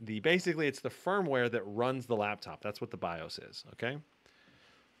the basically it's the firmware that runs the laptop. That's what the BIOS is, okay?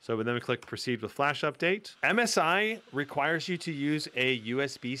 So then we click proceed with flash update. MSI requires you to use a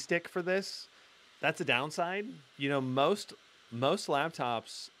USB stick for this. That's a downside. You know, most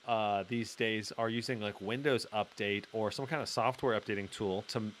laptops these days are using like Windows Update or some kind of software updating tool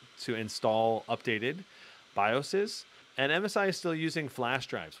to install updated BIOSes. And MSI is still using flash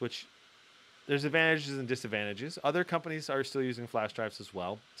drives, which there's advantages and disadvantages. Other companies are still using flash drives as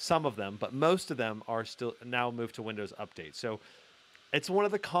well. Some of them, but most of them are still now moved to Windows Update. So it's one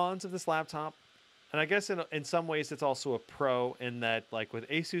of the cons of this laptop. And I guess in some ways it's also a pro in that, like with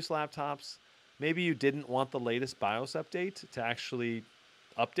Asus laptops, maybe you didn't want the latest BIOS update to actually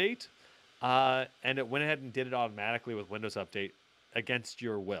update. And it went ahead and did it automatically with Windows Update against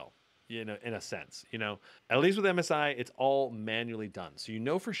your will. You know, in a sense, you know, at least with MSI, it's all manually done. So you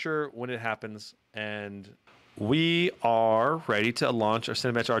know for sure when it happens. And we are ready to launch our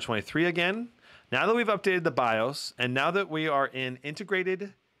Cinebench R23 again. Now that we've updated the BIOS and now that we are in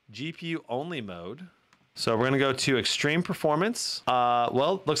integrated GPU only mode. So we're going to go to extreme performance.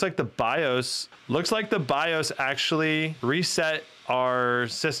 Well, looks like the BIOS actually reset our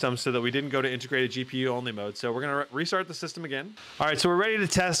system so that we didn't go to integrated GPU only mode. So we're going to restart the system again. All right, so we're ready to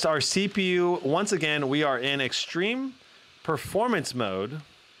test our CPU. Once again, we are in extreme performance mode.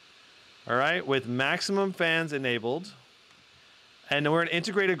 All right, with maximum fans enabled. And we're in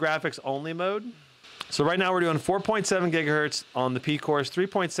integrated graphics only mode. So right now we're doing 4.7 gigahertz on the P cores,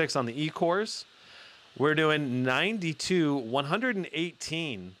 3.6 on the E cores. We're doing 92,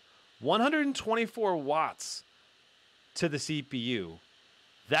 118, 124 watts to the CPU.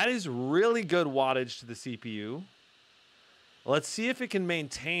 That is really good wattage to the CPU. Let's see if it can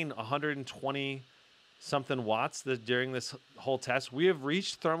maintain 120 something watts during this whole test. We have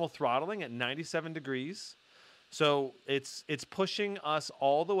reached thermal throttling at 97 degrees. So it's pushing us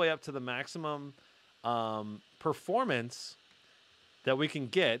all the way up to the maximum performance that we can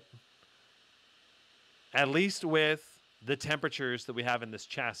get, at least with the temperatures that we have in this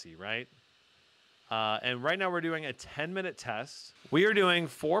chassis, right? And right now we're doing a 10-minute test. We are doing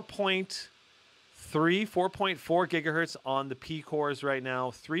 4.4 gigahertz on the P cores right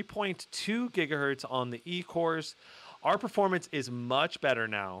now, 3.2 gigahertz on the E cores. Our performance is much better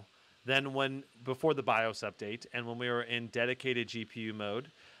now than before the BIOS update and when we were in dedicated GPU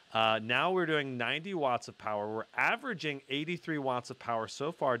mode. Now we're doing 90 watts of power. We're averaging 83 watts of power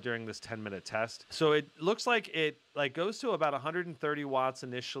so far during this 10-minute test. So it looks like it goes to about 130 watts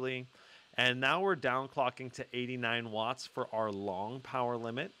initially. And now we're downclocking to 89 watts for our long power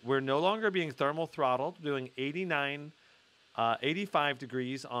limit. We're no longer being thermal throttled, doing 85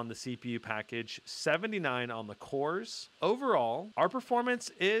 degrees on the CPU package, 79 on the cores. Overall, our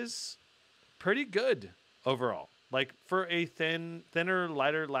performance is pretty good overall. Like for a thinner,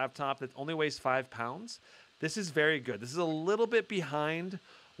 lighter laptop that only weighs 5 pounds, This is very good. This is a little bit behind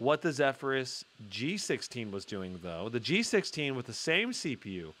what the Zephyrus G16 was doing, though. The G16 with the same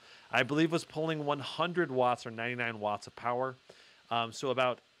CPU, I believe, was pulling 100 watts or 99 watts of power. So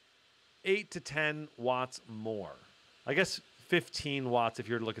about 8 to 10 watts more. I guess 15 watts if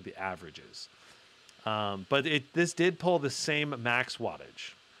you were to look at the averages. But this did pull the same max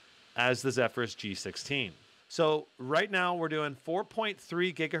wattage as the Zephyrus G16. So right now we're doing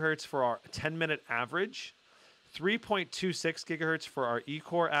 4.3 gigahertz for our 10-minute average, 3.26 gigahertz for our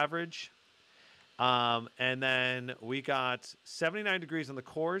E-core average, and then we got 79 degrees on the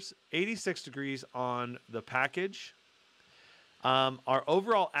cores, 86 degrees on the package. Our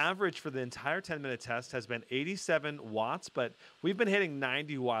overall average for the entire 10-minute test has been 87 watts, but we've been hitting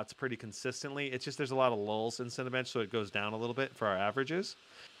 90 watts pretty consistently. It's just there's a lot of lulls in Cinebench, so it goes down a little bit for our averages.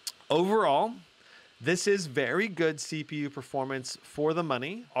 Overall, this is very good CPU performance for the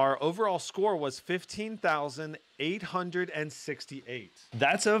money. Our overall score was 15,868.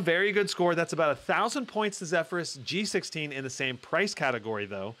 That's a very good score. That's about 1,000 points to Zephyrus G16 in the same price category,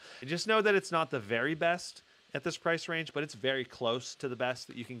 though. Just know that it's not the very best at this price range, but it's very close to the best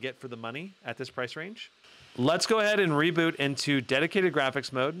that you can get for the money at this price range. Let's go ahead and reboot into dedicated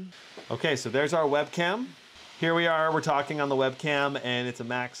graphics mode. Okay, so there's our webcam. Here we are, we're talking on the webcam, and it's a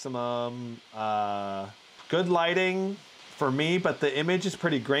maximum good lighting for me, but the image is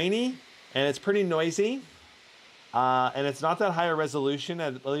pretty grainy and it's pretty noisy. And it's not that high a resolution.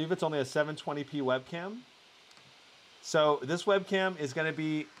 I believe it's only a 720p webcam. So this webcam is gonna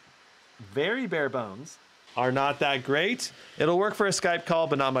be very bare bones. Are not that great. It'll work for a Skype call,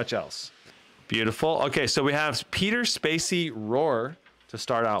 but not much else. Beautiful. Okay, so we have Peter Spacey Roar to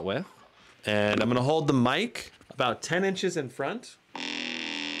start out with. And I'm gonna hold the mic about 10 inches in front.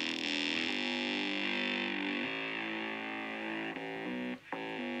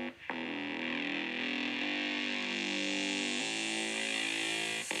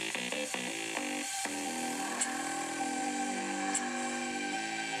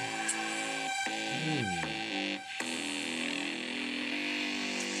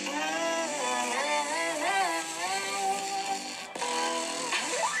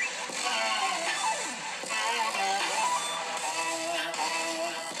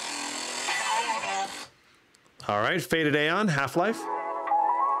 All right, Faded Aeon, Half-Life.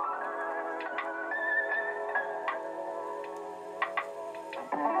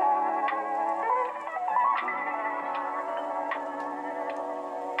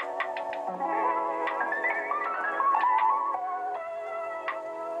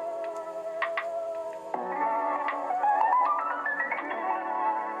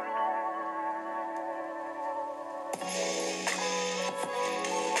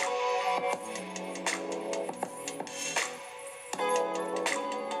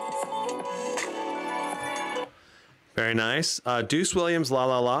 Very nice. Deuce Williams, La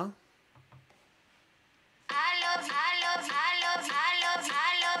La La.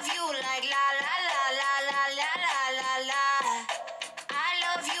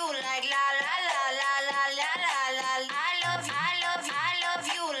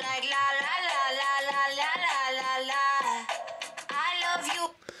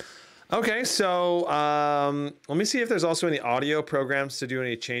 Okay, so let me see if there's also any audio programs to do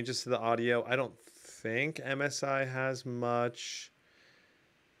any changes to the audio. I don't think MSI has much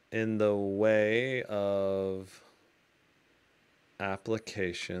in the way of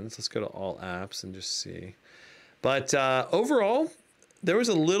applications. Let's go to all apps and just see. But overall, there was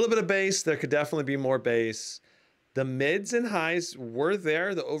a little bit of bass. There could definitely be more bass. The mids and highs were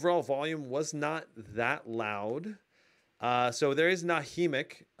there. The overall volume was not that loud. So there is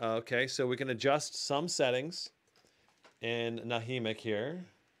Nahimic. Okay, so we can adjust some settings in Nahimic here.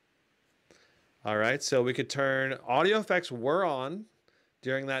 All right, so we could turn audio effects were on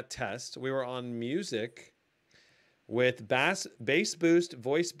during that test. We were on music with bass boost,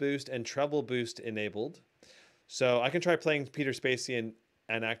 voice boost, and treble boost enabled. So I can try playing Peter Spacey and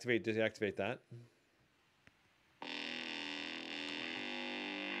deactivate that.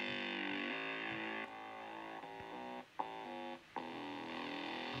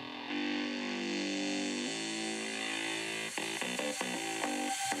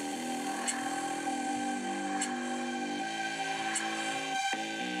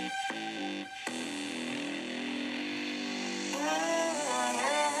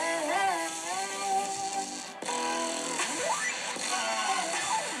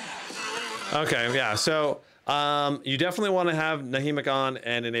 Okay, yeah, so you definitely want to have Nahimic on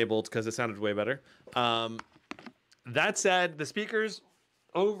and enabled because it sounded way better. That said, the speakers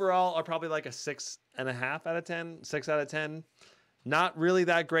overall are probably like a 6.5 out of 10, 6 out of 10. Not really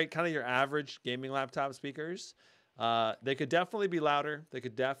that great, kind of your average gaming laptop speakers. They could definitely be louder. They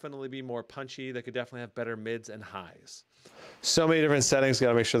could definitely be more punchy. They could definitely have better mids and highs. So many different settings. Got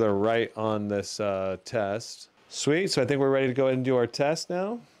to make sure they're right on this test. Sweet. So I think we're ready to go ahead and do our test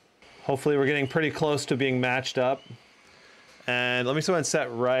now. Hopefully we're getting pretty close to being matched up. And let me go ahead and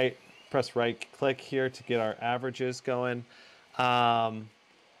set right, press right click here to get our averages going.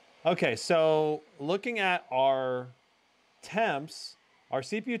 Okay, so looking at our temps, our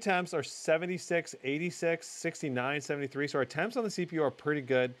CPU temps are 76, 86, 69, 73. So our temps on the CPU are pretty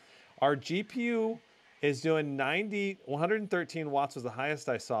good. Our GPU is doing 113 watts was the highest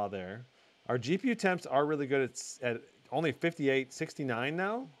I saw there. Our GPU temps are really good. It's at only 58, 69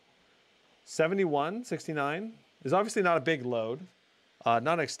 now. 71, 69 is obviously not a big load, not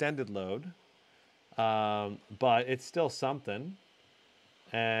an extended load, but it's still something.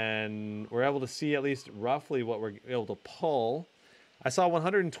 And we're able to see at least roughly what we're able to pull. I saw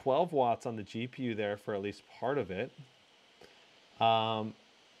 112 watts on the GPU there for at least part of it. Our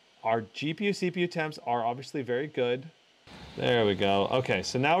GPU, CPU temps are obviously very good. There we go. Okay,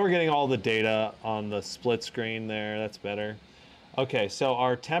 so now we're getting all the data on the split screen there. That's better. Okay, so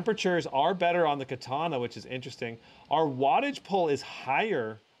our temperatures are better on the Katana, which is interesting. Our wattage pull is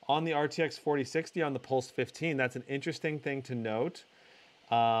higher on the RTX 4060 on the Pulse 15. That's an interesting thing to note.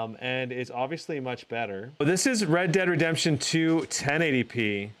 And it's obviously much better. This is Red Dead Redemption 2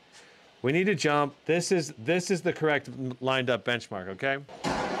 1080p. We need to jump. This is the correct lined up benchmark, okay?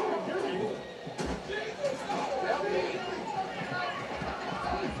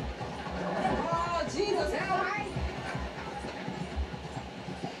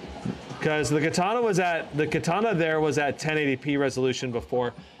 Because the Katana there was at 1080p resolution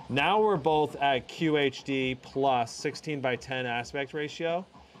before. Now we're both at QHD plus 16 by 10 aspect ratio.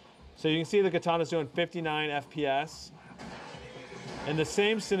 So you can see the Katana's doing 59 FPS. In the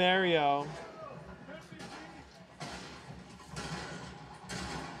same scenario,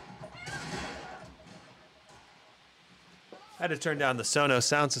 I had to turn down the Sonos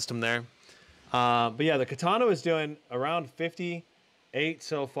sound system there. But yeah, the Katana was doing around 58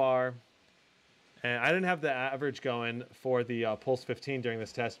 so far. And I didn't have the average going for the Pulse 15 during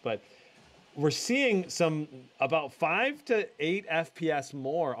this test, but we're seeing about 5 to 8 FPS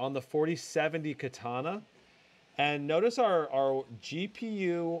more on the 4070 Katana. And notice our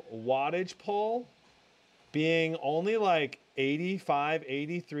GPU wattage pull being only like 85,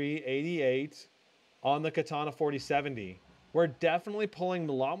 83, 88 on the Katana 4070. We're definitely pulling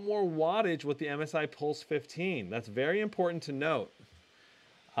a lot more wattage with the MSI Pulse 15. That's very important to note.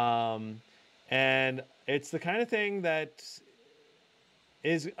 And it's the kind of thing that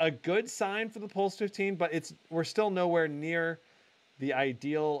is a good sign for the Pulse 15, but we're still nowhere near the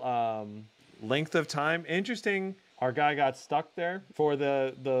ideal length of time. Interesting, our guy got stuck there for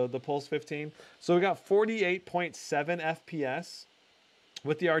the Pulse 15. So we got 48.7 FPS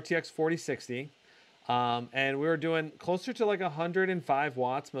with the RTX 4060. And we were doing closer to like 105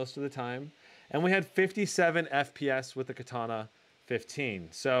 watts most of the time. And we had 57 FPS with the Katana 15.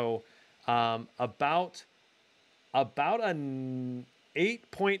 So about an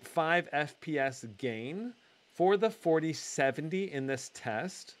 8.5 FPS gain for the 4070 in this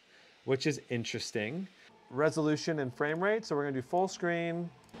test, which is interesting. Resolution and frame rate. So we're gonna do full screen.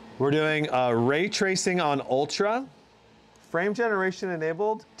 We're doing ray tracing on ultra. Frame generation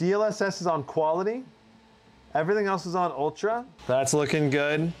enabled. DLSS is on quality. Everything else is on ultra. That's looking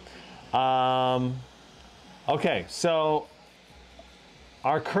good. Okay, so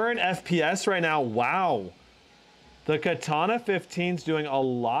our current FPS right now, wow. The Katana 15 is doing a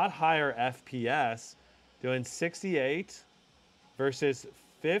lot higher FPS, doing 68 versus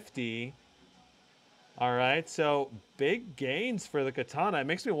 50. All right, so big gains for the Katana. It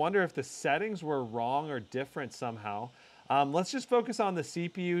makes me wonder if the settings were wrong or different somehow. Let's just focus on the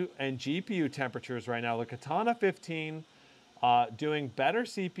CPU and GPU temperatures right now. The Katana 15 doing better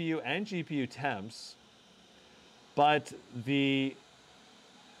CPU and GPU temps, but the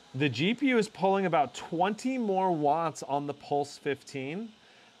GPU is pulling about 20 more watts on the Pulse 15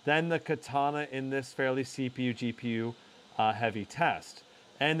 than the Katana in this fairly CPU, GPU heavy test.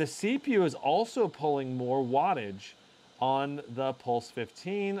 And the CPU is also pulling more wattage on the Pulse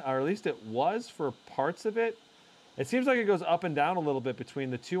 15, or at least it was for parts of it. It seems like it goes up and down a little bit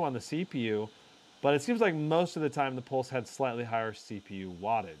between the two on the CPU, but it seems like most of the time the Pulse had slightly higher CPU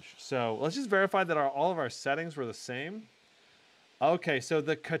wattage. So let's just verify that all of our settings were the same. Okay, so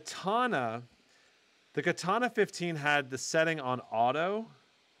the Katana 15 had the setting on auto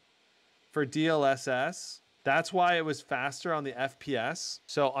for DLSS. That's why it was faster on the FPS.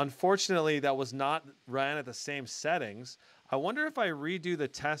 So unfortunately, that was not ran at the same settings. I wonder if I redo the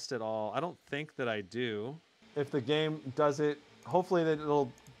test at all. I don't think that I do. If the game does it, hopefully that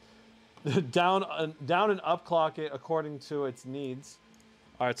it'll down and up clock it according to its needs.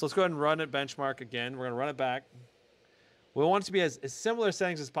 All right, so let's go ahead and run it benchmark again. We're gonna run it back. We want it to be as similar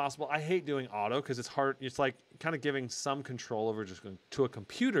settings as possible. I hate doing auto because it's hard. It's like kind of giving some control over just to a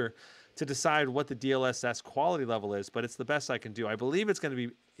computer to decide what the DLSS quality level is, but it's the best I can do. I believe it's going to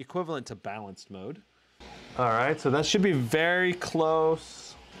be equivalent to balanced mode. All right, so that should be very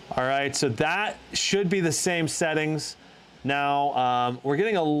close. All right, so that should be the same settings. Now, we're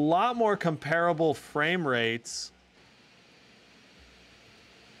getting a lot more comparable frame rates.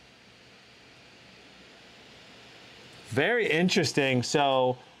 Very interesting.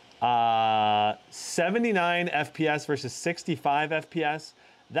 So 79 FPS versus 65 FPS.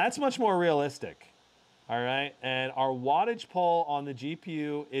 That's much more realistic. All right. And our wattage pull on the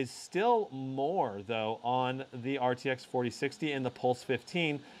GPU is still more, though, on the RTX 4060 and the Pulse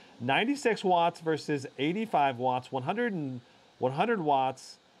 15. 96 watts versus 85 watts, 100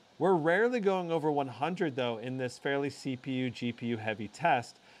 watts. We're rarely going over 100, though, in this fairly CPU, GPU heavy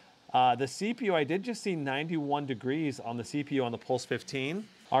test. The CPU, I did just see 91 degrees on the CPU on the Pulse 15.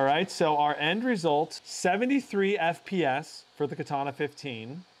 All right, so our end result, 73 FPS for the Katana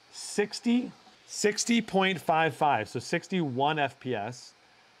 15, 60.55, so 61 FPS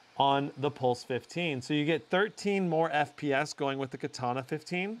on the Pulse 15. So you get 13 more FPS going with the Katana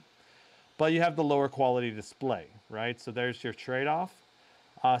 15, but you have the lower quality display, right? So there's your trade-off.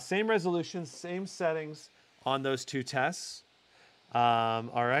 Same resolution, same settings on those two tests. All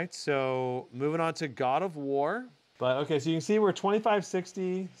right, so moving on to God of War. But okay, so you can see we're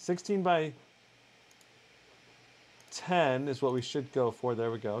 2560, 16 by 10 is what we should go for. There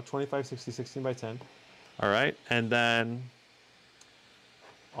we go, 2560, 16 by 10. All right, and then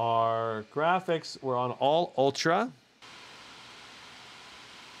our graphics, we're on all ultra.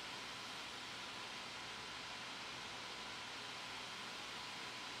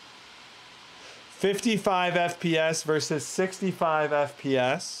 $55 FPS versus 65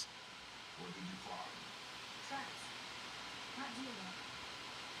 FPS.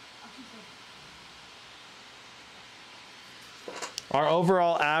 Our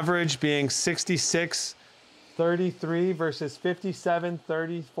overall average being 66.33 versus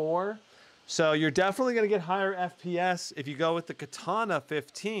 57.34. So you're definitely going to get higher FPS if you go with the Katana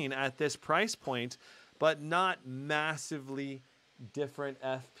 15 at this price point, but not massively different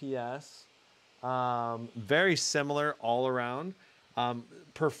FPS. Very similar all around.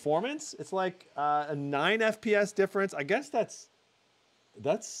 Performance, it's like a 9 FPS difference. I guess that's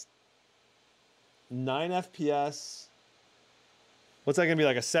 9 FPS. What's that gonna be,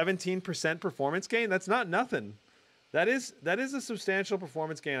 like a 17% performance gain? That's not nothing. That is a substantial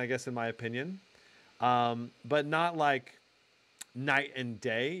performance gain, I guess, in my opinion. But not like night and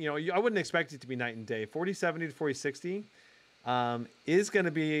day. You know, I wouldn't expect it to be night and day. 4070 to 4060 is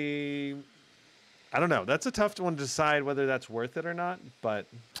gonna be, I don't know. That's a tough one to decide whether that's worth it or not. But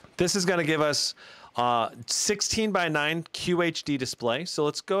this is going to give us 16 by 9 QHD display. So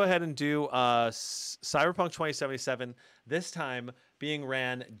let's go ahead and do Cyberpunk 2077, this time being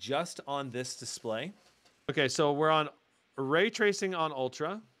ran just on this display. Okay, so we're on ray tracing on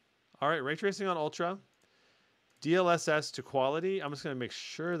Ultra. All right, ray tracing on Ultra. DLSS to quality. I'm just going to make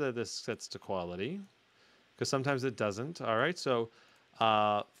sure that this sets to quality because sometimes it doesn't. All right, so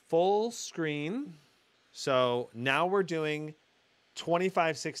full screen. So now we're doing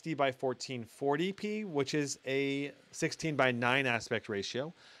 2560 by 1440p, which is a 16 by 9 aspect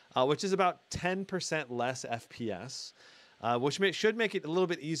ratio, which is about 10% less FPS, which should make it a little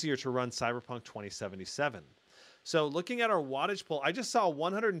bit easier to run Cyberpunk 2077. So looking at our wattage pull, I just saw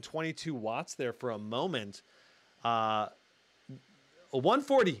 122 watts there for a moment.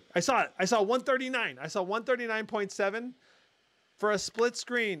 140. I saw it. I saw 139. I saw 139.7. For a split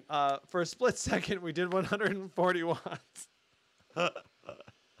screen, for a split second, we did 140 watts.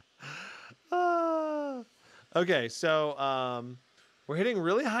 Okay, so we're hitting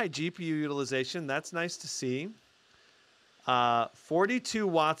really high GPU utilization. That's nice to see. 42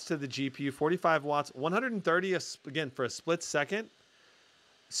 watts to the GPU, 45 watts, 130 again for a split second.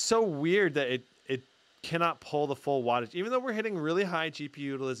 So weird that it cannot pull the full wattage. Even though we're hitting really high GPU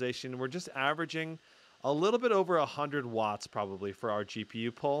utilization, we're just averaging a little bit over 100 watts probably for our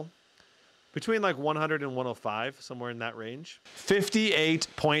GPU pull. Between like 100 and 105, somewhere in that range.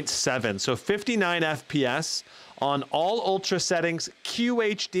 58.7, so 59 FPS on all ultra settings,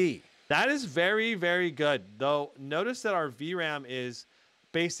 QHD. That is very, very good. Though notice that our VRAM is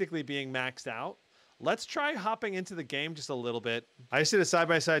basically being maxed out. let's try hopping into the game just a little bit. I just did a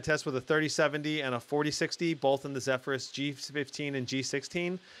side-by-side test with a 3070 and a 4060, both in the Zephyrus G15 and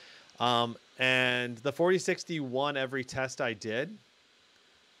G16. And the 4060 won every test I did.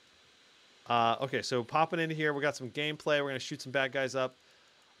 Okay, so popping into here, we got some gameplay. We're going to shoot some bad guys up.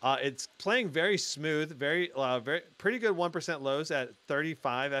 It's playing very smooth, very pretty good 1% lows at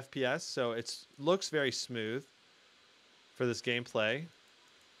 35 FPS. So it looks very smooth for this gameplay.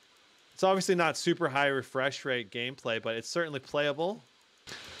 It's obviously not super high refresh rate gameplay, but it's certainly playable.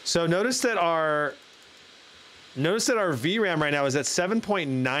 So notice that our VRAM right now is at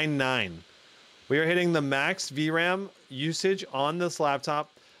 7.99. We are hitting the max VRAM usage on this laptop,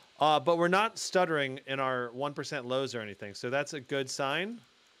 but we're not stuttering in our 1% lows or anything. So that's a good sign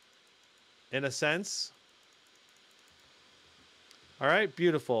in a sense. All right,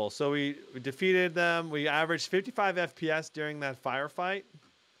 beautiful. So we defeated them. We averaged 55 FPS during that firefight.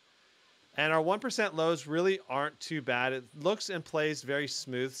 And our 1% lows really aren't too bad. It looks and plays very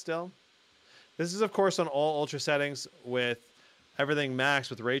smooth still. This is, of course, on all ultra settings with everything maxed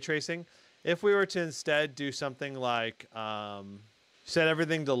with ray tracing. If we were to instead do something like set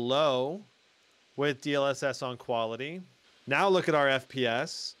everything to low with DLSS on quality. Now look at our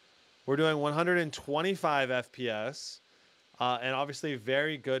FPS. We're doing 125 FPS and obviously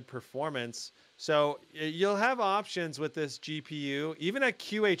very good performance. So you'll have options with this GPU, even at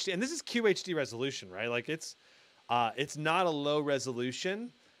QHD, and this is QHD resolution, right? Like it's not a low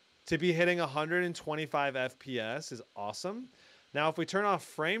resolution. To be hitting 125 FPS is awesome. Now, if we turn off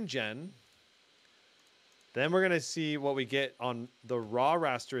frame gen, then we're gonna see what we get on the raw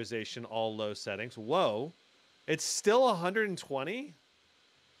rasterization, all low settings. Whoa, it's still 120?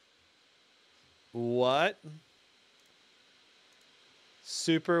 What?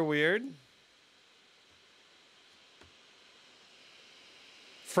 Super weird.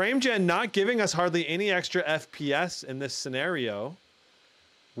 FrameGen not giving us hardly any extra FPS in this scenario,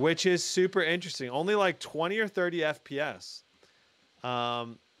 which is super interesting. Only like 20 or 30 FPS.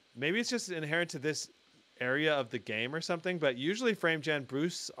 Maybe it's just inherent to this area of the game or something, but usually FrameGen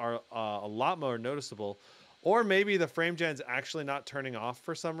boosts are a lot more noticeable. Or maybe the FrameGen's actually not turning off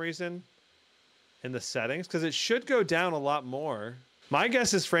for some reason in the settings, because it should go down a lot more. My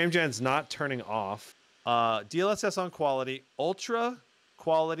guess is FrameGen's not turning off. DLSS on quality, ultra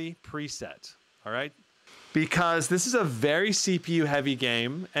quality preset, all right? Because this is a very CPU heavy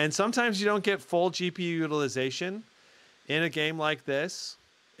game, and sometimes you don't get full GPU utilization in a game like this.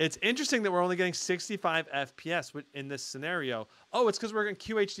 It's interesting that we're only getting 65 FPS in this scenario. Oh, it's because we're in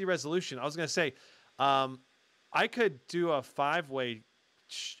QHD resolution. I was gonna say, I could do a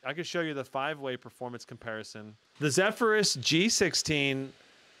I could show you the 5-way performance comparison. The Zephyrus G16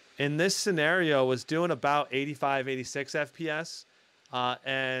 in this scenario was doing about 85, 86 FPS.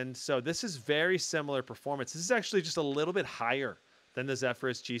 And so this is very similar performance. This is actually just a little bit higher than the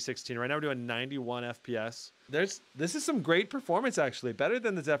Zephyrus G16. Right now we're doing 91 FPS. This is some great performance actually, better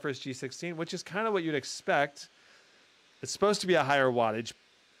than the Zephyrus G16, which is kind of what you'd expect. It's supposed to be a higher wattage,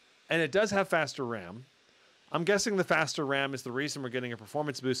 and it does have faster RAM. I'm guessing the faster RAM is the reason we're getting a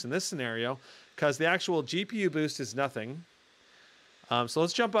performance boost in this scenario, because the actual GPU boost is nothing. So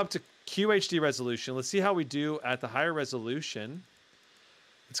let's jump up to QHD resolution. Let's see how we do at the higher resolution.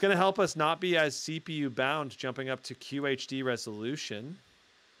 It's going to help us not be as CPU bound jumping up to QHD resolution.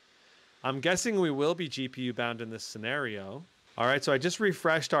 I'm guessing we will be GPU bound in this scenario. All right, so I just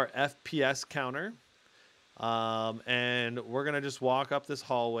refreshed our FPS counter. And we're going to just walk up this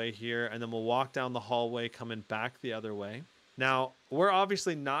hallway here, and then we'll walk down the hallway coming back the other way. Now, we're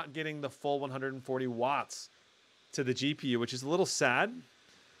obviously not getting the full 140 watts to the GPU, which is a little sad,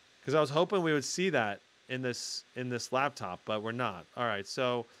 because I was hoping we would see that in this laptop, but we're not. All right,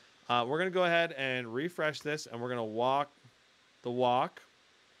 so we're going to go ahead and refresh this, and we're going to walk the walk.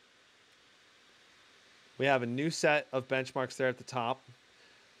 We have a new set of benchmarks there at the top.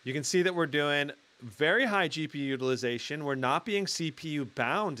 You can see that we're doing very high GPU utilization. We're not being CPU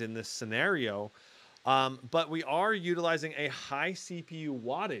bound in this scenario, but we are utilizing a high CPU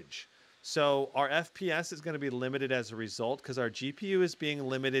wattage. So our FPS is going to be limited as a result, because our GPU is being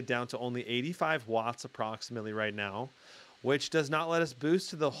limited down to only 85 watts approximately right now, which does not let us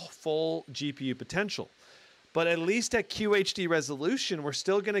boost to the full GPU potential. But at least at QHD resolution, we're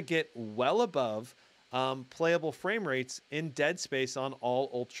still going to get well above playable frame rates in dead space on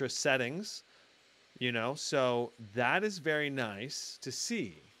all ultra settings. You know, so that is very nice to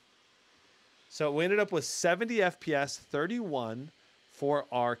see. So we ended up with 70 FPS, 31 for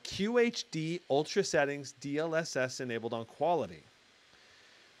our QHD ultra settings, DLSS enabled on quality.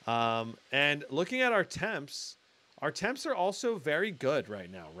 And looking at our temps are also very good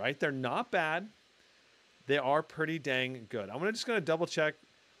right now, right? They're not bad. they are pretty dang good. I'm just going to double check.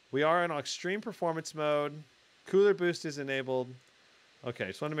 We are in extreme performance mode. Cooler boost is enabled. Okay,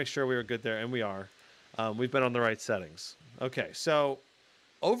 just want to make sure we were good there, and we are. We've been on the right settings. Okay, so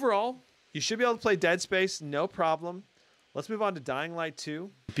overall, you should be able to play Dead Space, no problem. Let's move on to Dying Light 2.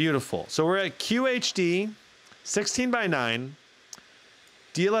 Beautiful. So we're at QHD, 16:9.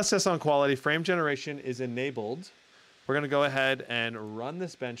 DLSS on quality, frame generation is enabled. We're going to go ahead and run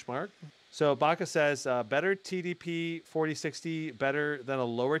this benchmark. So Baka says, better TDP 4060, better than a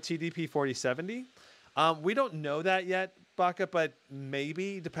lower TDP 4070. We don't know that yet, Baka, but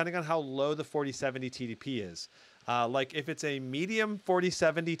maybe, depending on how low the 4070 TDP is. Like if it's a medium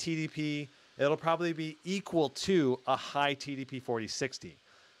 4070 TDP, it'll probably be equal to a high TDP 4060.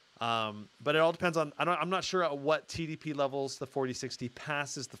 But it all depends on, I'm not sure at what TDP levels the 4060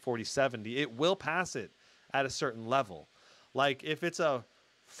 passes the 4070. It will pass it at a certain level. Like if it's a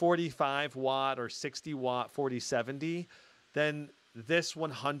 45 watt or 60 watt 4070, then this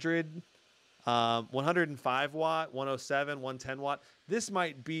 105 watt, 107, 110 watt, this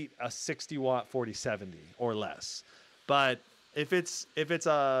might beat a 60 watt 4070 or less. But if it's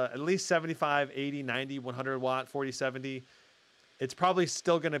at least 75, 80, 90, 100 watt 4070, it's probably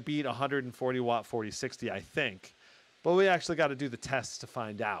still going to beat 140 watt 4060, I think. But we actually got to do the tests to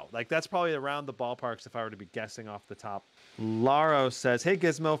find out. Like that's probably around the ballparks if I were to be guessing off the top. Laro says, hey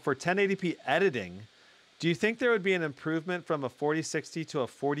Gizmo, for 1080p editing, do you think there would be an improvement from a 4060 to a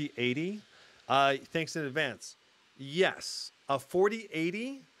 4080? Thanks in advance. Yes, a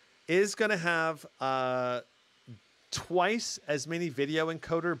 4080 is going to have twice as many video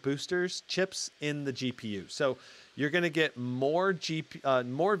encoder boosters chips in the GPU. So you're going to get more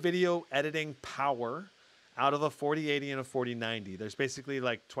video editing power out of a 4080 and a 4090. There's basically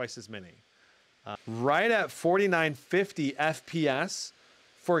like twice as many. Right at 4950 FPS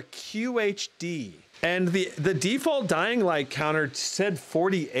for QHD. And the default Dying Light counter said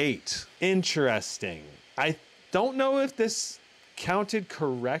 48. Interesting. I don't know if this counted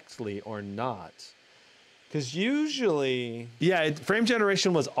correctly or not. Because usually, yeah, frame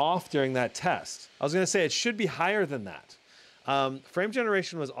generation was off during that test. I was going to say it should be higher than that. Frame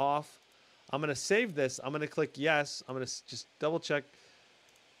generation was off. I'm going to save this. I'm going to click yes. I'm going to just double check.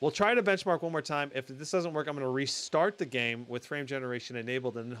 We'll try to benchmark one more time. If this doesn't work, I'm going to restart the game with frame generation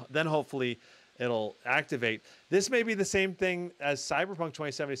enabled, and then hopefully it'll activate. This may be the same thing as Cyberpunk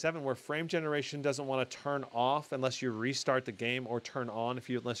 2077, where frame generation doesn't want to turn off unless you restart the game, or turn on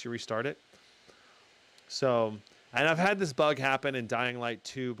unless you restart it. So, and I've had this bug happen in Dying Light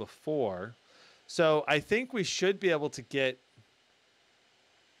 2 before. So I think we should be able to get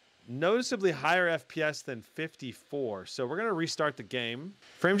noticeably higher FPS than 54. So we're going to restart the game.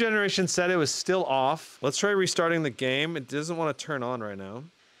 Frame generation said it was still off. Let's try restarting the game. It doesn't want to turn on right now.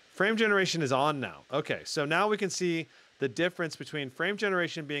 Frame generation is on now. Okay, so now we can see the difference between frame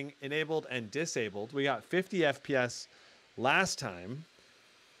generation being enabled and disabled. We got 50 FPS last time.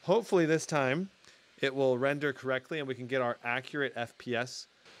 Hopefully this time it will render correctly and we can get our accurate FPS.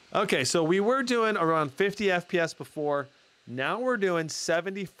 Okay, so we were doing around 50 FPS before. Now we're doing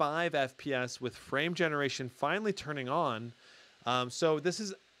 75 FPS with frame generation finally turning on. So this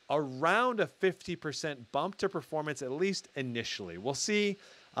is around a 50% bump to performance, at least initially. We'll see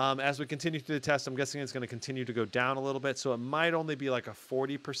as we continue through the test. I'm guessing it's going to continue to go down a little bit. So it might only be like a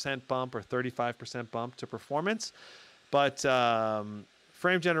 40% bump or 35% bump to performance. But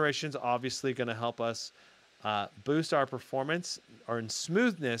frame generation is obviously going to help us boost our performance or in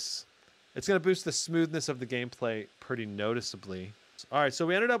smoothness. It's going to boost the smoothness of the gameplay pretty noticeably. All right, so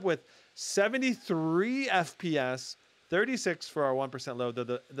we ended up with 73 FPS, 36 for our 1% load.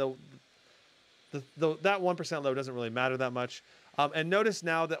 That 1% load doesn't really matter that much. And notice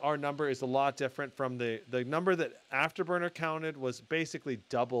now that our number is a lot different from the number that Afterburner counted was basically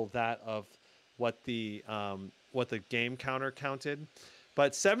double that of what the game counter counted.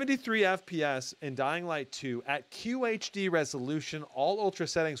 But 73 FPS in Dying Light 2 at QHD resolution, all ultra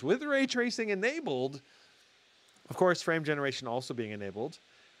settings with ray tracing enabled. Of course, frame generation also being enabled.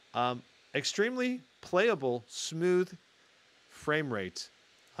 Extremely playable, smooth frame rate.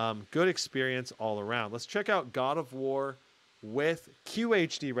 Good experience all around. Let's check out God of War with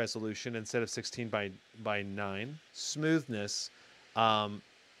QHD resolution instead of 16:9. Smoothness.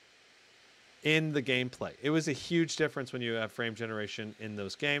 In the gameplay. It was a huge difference when you have frame generation in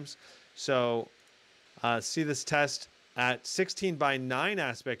those games. So see this test at 16:9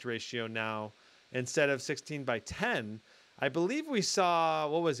 aspect ratio now instead of 16:10. I believe we saw,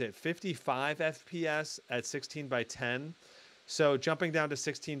 what was it, 55 FPS at 16:10. So jumping down to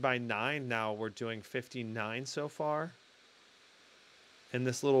 16:9, now we're doing 59 so far in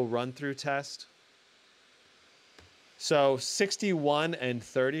this little run-through test. So 61 and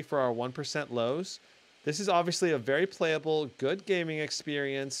 30 for our 1% lows. This is obviously a very playable, good gaming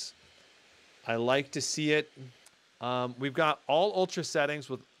experience. I like to see it. We've got all ultra settings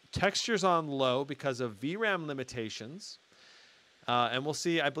with textures on low because of VRAM limitations. And we'll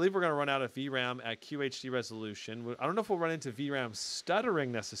see. I believe we're going to run out of VRAM at QHD resolution. I don't know if we'll run into VRAM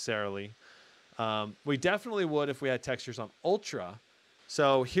stuttering necessarily. We definitely would if we had textures on ultra.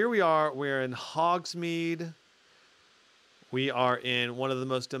 So here we are. We're in Hogsmeade. We are in one of the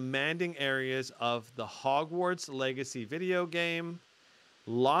most demanding areas of the Hogwarts Legacy video game.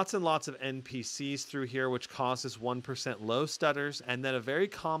 Lots and lots of NPCs through here, which causes 1% low stutters, and then a very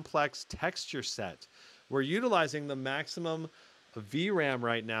complex texture set. We're utilizing the maximum VRAM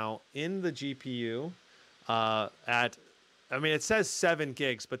right now in the GPU at, I mean, it says 7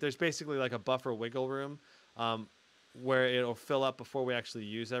 gigs, but there's basically like a buffer wiggle room where it'll fill up before we actually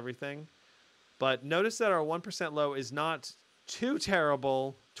use everything. But notice that our 1% low is not too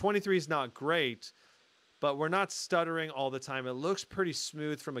terrible. 23 is not great, but we're not stuttering all the time. It looks pretty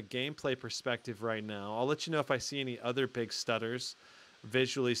smooth from a gameplay perspective right now. I'll let you know if I see any other big stutters,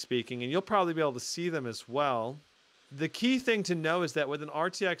 visually speaking, and you'll probably be able to see them as well. The key thing to know is that with an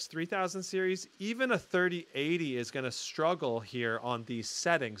RTX 3000 series, even a 3080 is going to struggle here on these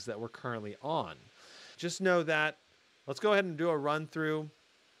settings that we're currently on. Just know that. Let's go ahead and do a run through.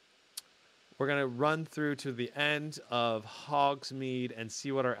 We're going to run through to the end of Hogsmeade and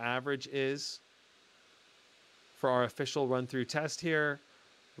see what our average is for our official run through test here.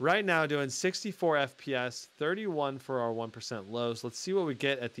 Right now doing 64 FPS, 31 for our 1% lows. Let's see what we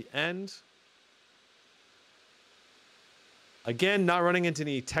get at the end. Again, not running into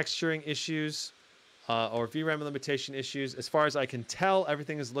any texturing issues or VRAM limitation issues. As far as I can tell,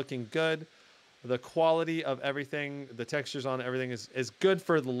 everything is looking good. The quality of everything, the textures on everything is good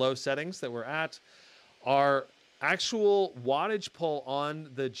for the low settings that we're at. Our actual wattage pull on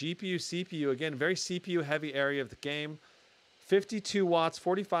the GPU, CPU, again, very CPU heavy area of the game. 52 watts,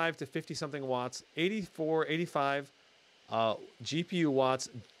 45 to 50 something watts, 84, 85 GPU watts.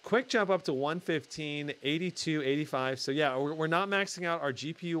 Quick jump up to 115, 82, 85. So yeah, we're not maxing out our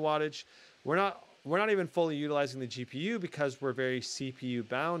GPU wattage. We're not even fully utilizing the GPU because we're very CPU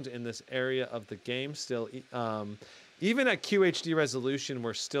bound in this area of the game still. Even at QHD resolution,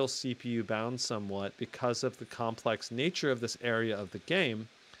 we're still CPU bound somewhat because of the complex nature of this area of the game.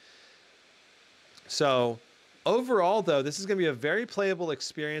 So overall, though, this is going to be a very playable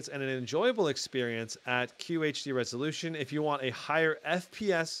experience and an enjoyable experience at QHD resolution. If you want a higher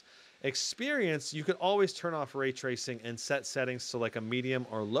FPS experience, you could always turn off ray tracing and set settings to like a medium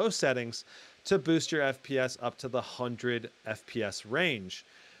or low settings to boost your FPS up to the 100 FPS range.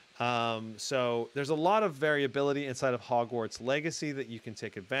 So there's a lot of variability inside of Hogwarts Legacy that you can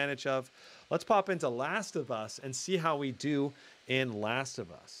take advantage of. Let's pop into Last of Us and see how we do in Last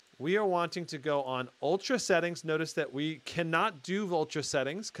of Us. We are wanting to go on ultra settings. Notice that we cannot do ultra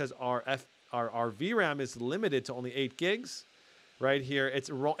settings because our VRAM is limited to only 8 gigs. Right here,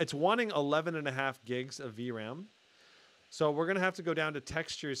 it's wanting 11.5 gigs of VRAM. So we're gonna have to go down to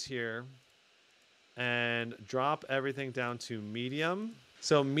textures here and drop everything down to medium.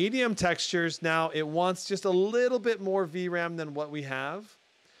 So medium textures, now it wants just a little bit more VRAM than what we have.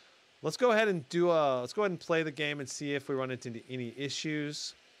 Let's go ahead and play the game and see if we run into any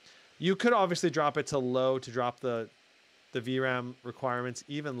issues. You could obviously drop it to low to drop the VRAM requirements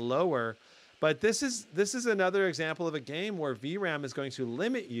even lower. But this is another example of a game where VRAM is going to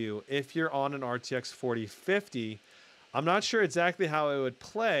limit you if you're on an RTX 4050. I'm not sure exactly how it would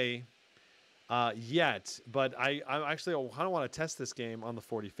play yet, but I actually kind of want to test this game on the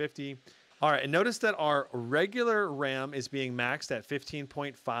 4050. All right, and notice that our regular RAM is being maxed at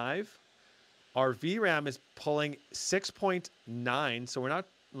 15.5. Our VRAM is pulling 6.9, so we're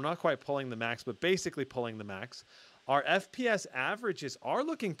not quite pulling the max, but basically pulling the max. Our FPS averages are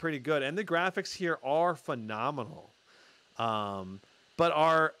looking pretty good, and the graphics here are phenomenal.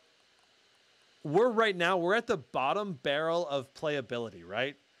 But we're at the bottom barrel of playability,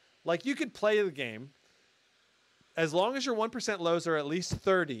 right? Like, you could play the game as long as your 1% lows are at least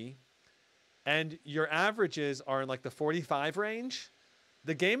 30 and your averages are in like the 45 range,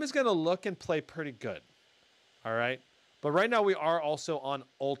 the game is going to look and play pretty good. All right. But right now we are also on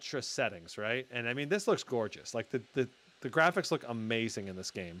ultra settings, right? And I mean, this looks gorgeous. Like the graphics look amazing in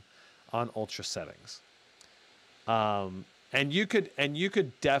this game on ultra settings. And you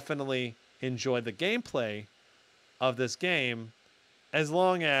could definitely enjoy the gameplay of this game as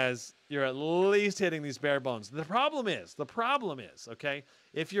long as you're at least hitting these bare bones. The problem is, okay,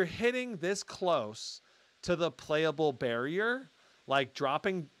 if you're hitting this close to the playable barrier, like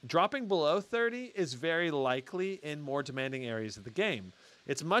dropping below 30 is very likely in more demanding areas of the game.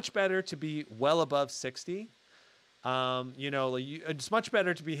 It's much better to be well above 60. You know, it's much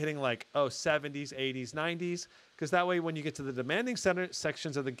better to be hitting like 70s, 80s, 90s, because that way when you get to the demanding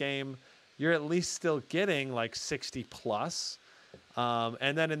sections of the game, you're at least still getting like 60 plus.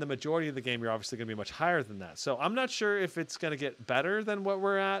 And then in the majority of the game, you're obviously going to be much higher than that. So I'm not sure if it's going to get better than what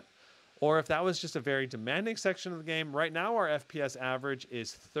we're at, or if that was just a very demanding section of the game. Right now, our FPS average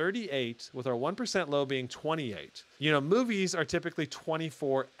is 38, with our 1% low being 28. You know, movies are typically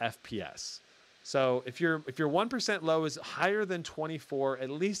 24 FPS. So if your 1% low is higher than 24, at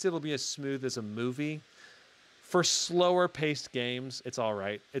least it'll be as smooth as a movie. For slower paced games, it's all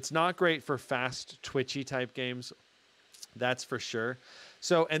right. It's not great for fast, twitchy type games. That's for sure.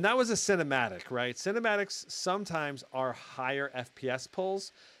 So, and that was a cinematic, right? Cinematics sometimes are higher FPS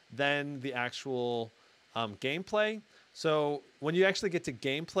pulls than the actual gameplay. So when you actually get to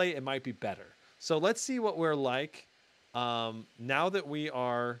gameplay, it might be better. So let's see what we're like now that we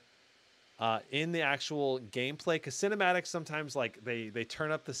are in the actual gameplay, because cinematics sometimes like they turn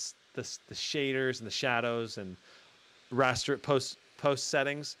up the shaders and the shadows and raster post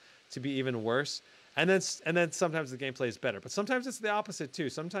settings to be even worse. And then sometimes the gameplay is better, but sometimes it's the opposite too.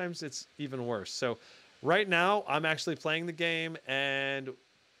 Sometimes it's even worse. So right now I'm actually playing the game and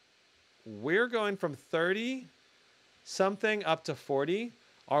we're going from 30 something up to 40.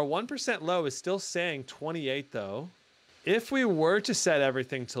 Our 1% low is still saying 28 though. If we were to set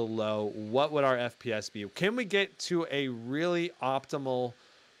everything to low, what would our FPS be? Can we get to a really optimal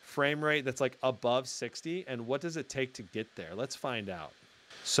frame rate that's like above 60? And what does it take to get there? Let's find out.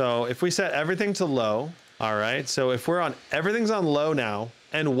 So if we set everything to low, all right. So if we're on, everything's on low now,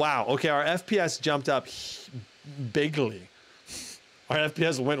 and wow, okay, our FPS jumped up bigly. Our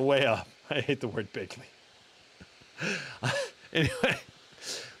FPS went way up. I hate the word bigly. Anyway,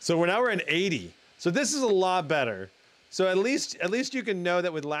 so we're in 80. So this is a lot better. So at least you can know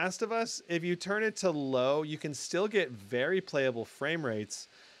that with Last of Us, if you turn it to low, you can still get very playable frame rates,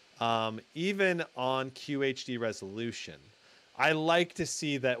 even on QHD resolution. I like to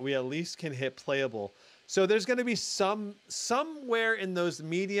see that we at least can hit playable. So there's going to be somewhere in those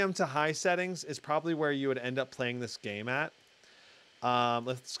medium to high settings is probably where you would end up playing this game at.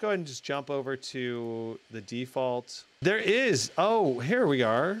 Let's go ahead and just jump over to the default. There is, oh, here we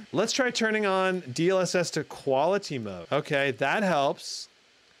are. Let's try turning on DLSS to quality mode. Okay, that helps.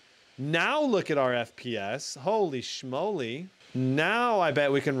 Now look at our FPS. Holy schmoly. Now I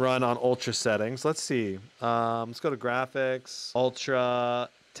bet we can run on ultra settings. Let's see. Let's go to graphics, ultra,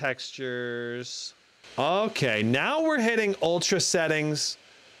 textures. Okay, now we're hitting ultra settings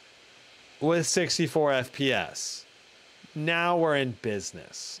with 64 FPS. Now we're in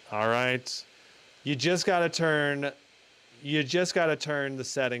business. All right. You just got to turn the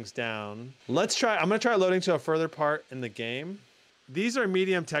settings down. Let's try. I'm going to try loading to a further part in the game. These are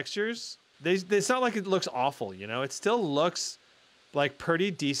medium textures. It's not like it looks awful, you know. It still looks like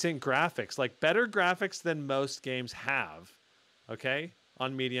pretty decent graphics, like better graphics than most games have, okay,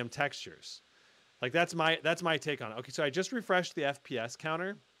 on medium textures. Like that's my take on it. Okay, so I just refreshed the FPS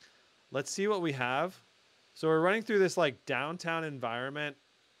counter. Let's see what we have. So we're running through this like downtown environment.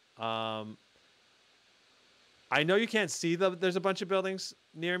 I know you can't see there's a bunch of buildings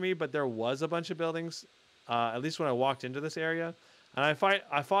near me, but there was a bunch of buildings, at least when I walked into this area. And I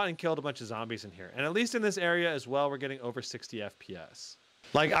fought and killed a bunch of zombies in here. And at least in this area as well, we're getting over 60 FPS.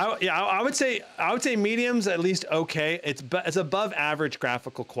 Like I would say medium's at least okay. It's above average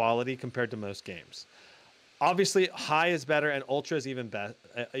graphical quality compared to most games. Obviously, high is better, and ultra is even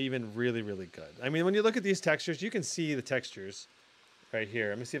really, really good. I mean, when you look at these textures, you can see the textures right here.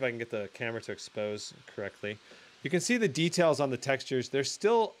 Let me see if I can get the camera to expose correctly. You can see the details on the textures. They're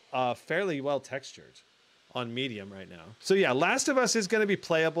still fairly well textured on medium right now. So yeah, Last of Us is going to be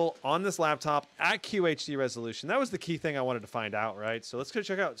playable on this laptop at QHD resolution. That was the key thing I wanted to find out, right? So let's go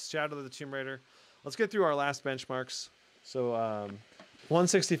check out Shadow of the Tomb Raider. Let's get through our last benchmarks. So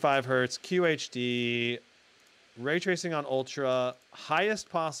 165 hertz, QHD, ray tracing on ultra, highest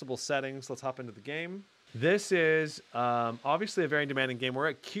possible settings. Let's hop into the game. This is obviously a very demanding game. We're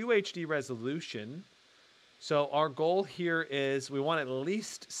at QHD resolution. So our goal here is we want at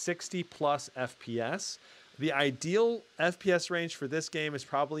least 60 plus FPS. The ideal FPS range for this game is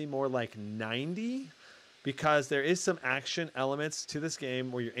probably more like 90, because there is some action elements to this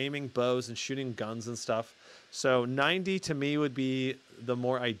game where you're aiming bows and shooting guns and stuff. So 90 to me would be the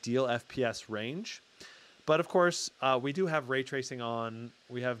more ideal FPS range. But of course, we do have ray tracing on.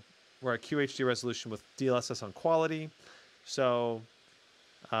 We're at QHD resolution with DLSS on quality. So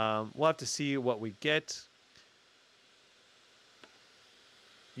we'll have to see what we get.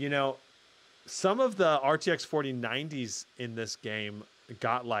 you know, some of the RTX 4090s in this game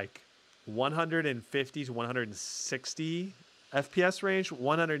got like 150 to 160 FPS range.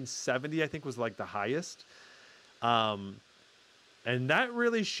 170, I think, was like the highest. Um, and that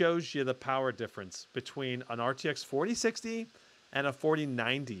really shows you the power difference between an RTX 4060 and a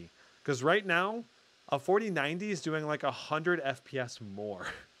 4090. Because right now, a 4090 is doing like 100 FPS more.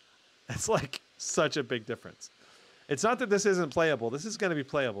 It's like such a big difference. It's not that this isn't playable. This is going to be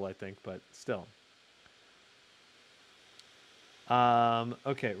playable, I think, but still.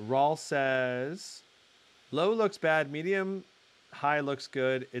 Okay, Rawl says, low looks bad, medium, high looks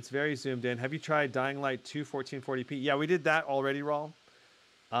good. It's very zoomed in. Have you tried Dying Light 2 1440p? Yeah, we did that already, Rawl.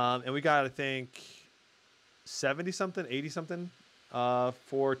 And we got, I think, 70 something, 80 something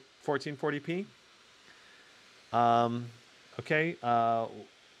for 1440p. Okay,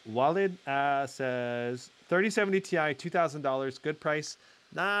 Walid says 3070 Ti, $2,000, good price.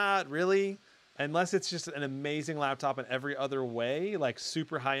 Not really, unless it's just an amazing laptop in every other way, like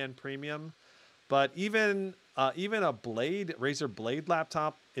super high-end premium. But even a Razer Blade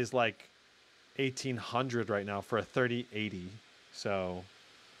laptop is like 1,800 right now for a 3080. So,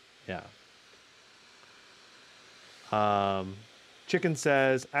 yeah. Chicken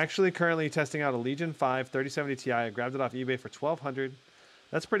says, actually currently testing out a Legion 5 3070 Ti. I grabbed it off eBay for $1,200.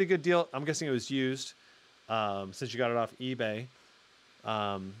 That's a pretty good deal. I'm guessing it was used, since you got it off eBay.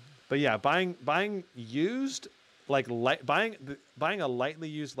 But yeah, buying used, like buying a lightly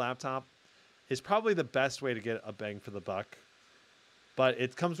used laptop is probably the best way to get a bang for the buck. But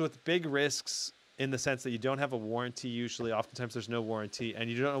it comes with big risks in the sense that you don't have a warranty usually. Oftentimes there's no warranty, and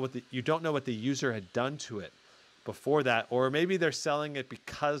you don't know what the user had done to it before that, or maybe they're selling it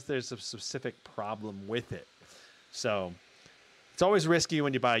because there's a specific problem with it. So it's always risky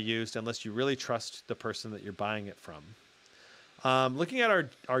when you buy used unless you really trust the person that you're buying it from. Looking at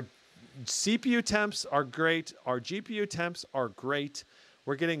our CPU temps are great. Our GPU temps are great.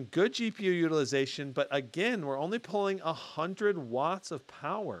 We're getting good GPU utilization, but again, we're only pulling 100 watts of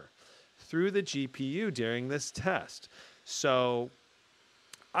power through the GPU during this test. So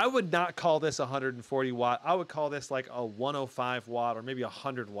I would not call this 140 watt. I would call this like a 105 watt or maybe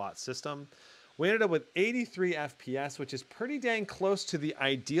 100 watt system. We ended up with 83 FPS, which is pretty dang close to the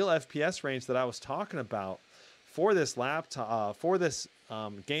ideal FPS range that I was talking about for this laptop, for this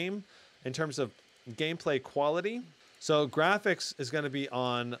game in terms of gameplay quality. So graphics is going to be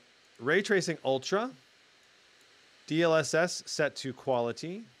on Ray Tracing Ultra, DLSS set to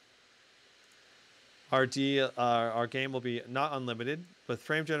quality. Our game will be not unlimited. With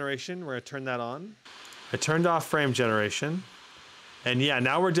frame generation, we're going to turn that on. I turned off frame generation. And yeah,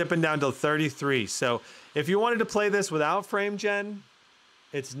 now we're dipping down to 33. So if you wanted to play this without frame gen,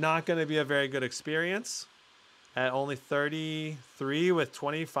 it's not going to be a very good experience. At only 33 with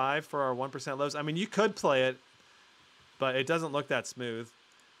 25 for our 1% lows. I mean, you could play it, but it doesn't look that smooth.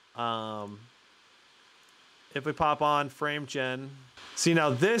 If we pop on frame gen, see, now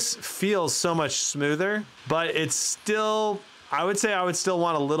this feels so much smoother, but it's still, I would say I would still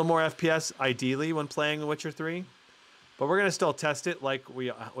want a little more FPS ideally when playing The Witcher 3, but we're gonna still test it like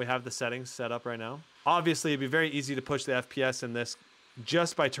we have the settings set up right now. Obviously, it'd be very easy to push the FPS in this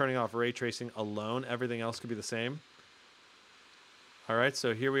just by turning off ray tracing alone. Everything else could be the same. All right,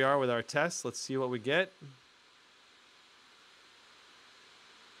 so here we are with our test. Let's see what we get.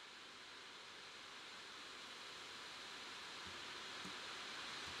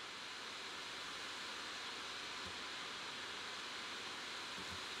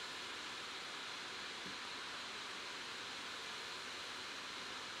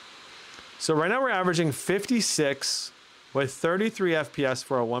 So right now we're averaging 56 with 33 FPS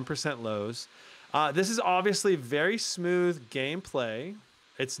for our 1% lows. This is obviously very smooth gameplay.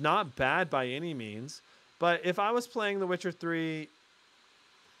 It's not bad by any means, but if I was playing The Witcher 3,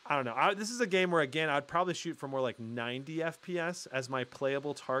 I don't know. This is a game where, again, I'd probably shoot for more like 90 FPS as my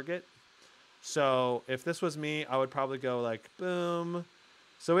playable target. So if this was me, I would probably go like, boom.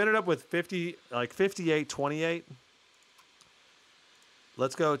 So we ended up with 58, 28.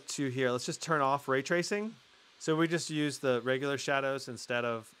 Let's go to here. Let's just turn off ray tracing. So we just use the regular shadows instead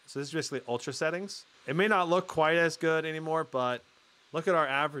of, so this is basically ultra settings. It may not look quite as good anymore, but look at our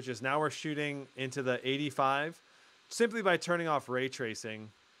averages. Now we're shooting into the 85 simply by turning off ray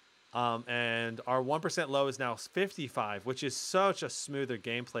tracing. And our 1% low is now 55, which is such a smoother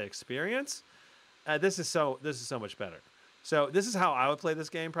gameplay experience. This is so much better. So this is how I would play this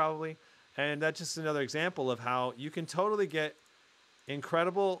game probably. And that's just another example of how you can totally get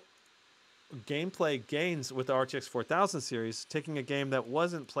incredible gameplay gains with the RTX 4000 series, taking a game that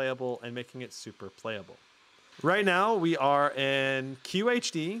wasn't playable and making it super playable. Right now we are in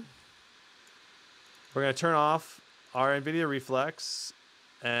QHD. We're going to turn off our NVIDIA Reflex,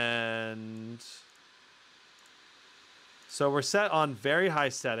 and so we're set on very high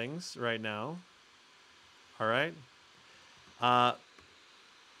settings right now. All right.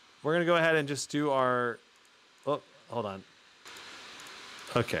 We're going to go ahead and just do our, oh, hold on.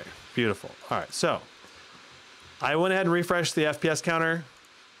 Okay, beautiful. All right, so I went ahead and refreshed the FPS counter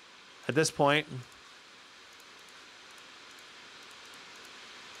at this point.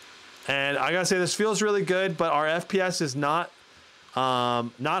 And I gotta say, this feels really good, but our FPS is not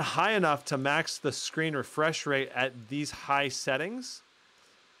high enough to max the screen refresh rate at these high settings.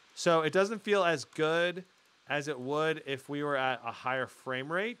 So it doesn't feel as good as it would if we were at a higher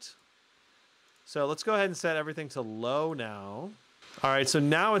frame rate. So let's go ahead and set everything to low now. All right, so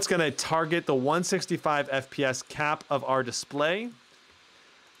now it's gonna target the 165 FPS cap of our display.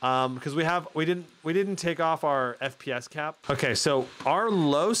 Because we didn't take off our FPS cap. Okay, so our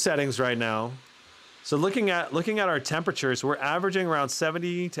low settings right now. So looking at our temperatures, we're averaging around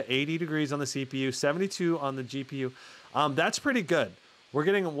 70 to 80 degrees on the CPU, 72 on the GPU. That's pretty good. We're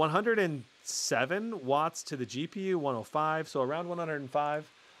getting 107 watts to the GPU, 105, so around 105.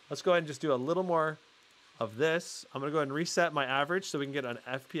 Let's go ahead and just do a little more of this. I'm gonna go ahead and reset my average so we can get an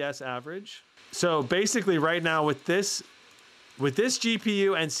FPS average. So basically right now with this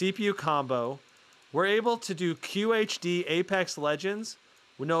GPU and CPU combo, we're able to do QHD Apex Legends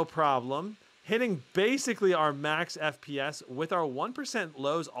with no problem, hitting basically our max FPS with our 1%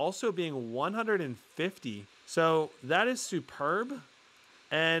 lows also being 150. So that is superb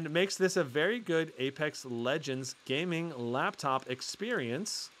and makes this a very good Apex Legends gaming laptop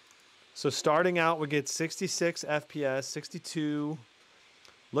experience. So starting out, we get 66 FPS, 62.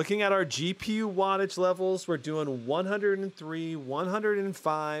 Looking at our GPU wattage levels, we're doing 103,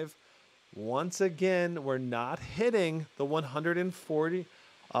 105. Once again, we're not hitting the 140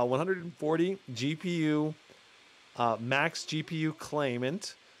 GPU max GPU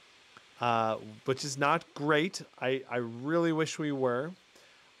claimant, which is not great. I really wish we were.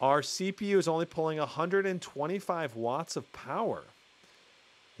 Our CPU is only pulling 125 watts of power,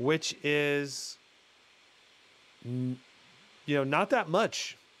 which is, not that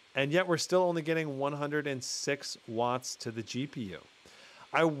much. And yet we're still only getting 106 watts to the GPU.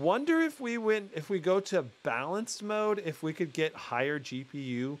 I wonder if we go to balanced mode, if we could get higher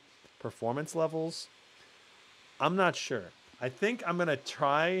GPU performance levels. I'm not sure. I think I'm gonna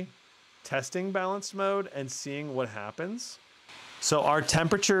try testing balanced mode and seeing what happens. So our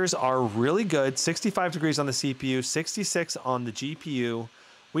temperatures are really good, 65 degrees on the CPU, 66 on the GPU.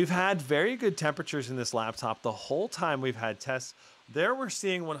 We've had very good temperatures in this laptop the whole time we've had tests. There we're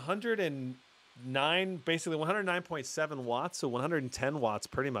seeing 109, basically 109.7 watts, so 110 watts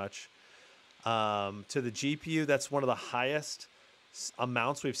pretty much. To the GPU, that's one of the highest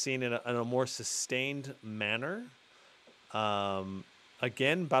amounts we've seen in a more sustained manner.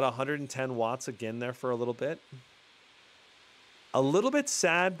 Again, about 110 watts again there for a little bit. A little bit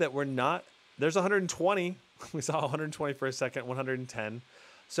sad that we're not, there's 120. We saw 120 for a second, 110.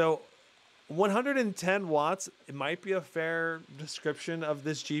 So 110 watts, it might be a fair description of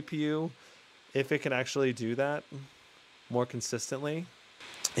this GPU if it can actually do that more consistently.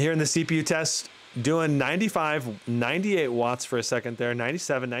 Here in the CPU test, doing 95, 98 watts for a second there,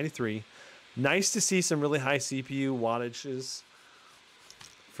 97, 93. Nice to see some really high CPU wattages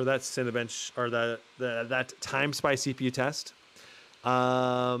for that Cinebench or that Time Spy CPU test.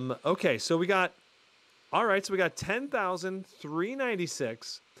 Okay, so we got, all right, so we got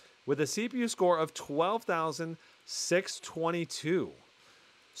 10,396 with a CPU score of 12,622.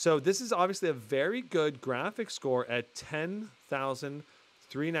 So this is obviously a very good graphics score at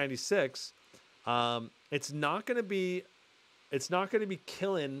 10,396. It's not going to be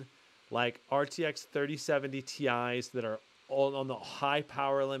killing like RTX 3070 Ti's that are all on the high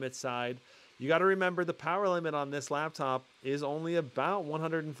power limit side. You got to remember the power limit on this laptop is only about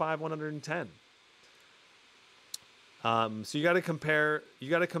 105, 110. So you got to compare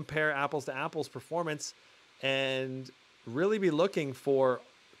apples to apples performance and really be looking for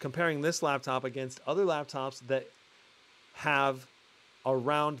comparing this laptop against other laptops that have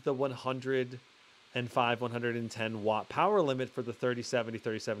around the 105, 110 watt power limit for the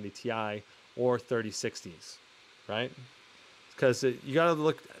 3070 Ti or 3060s, right? Because you got to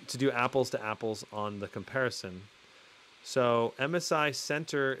look to do apples to apples on the comparison. So MSI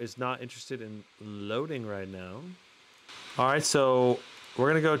Center is not interested in loading right now. All right, so we're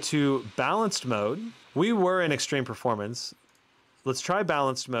gonna go to balanced mode. We were in extreme performance. let's try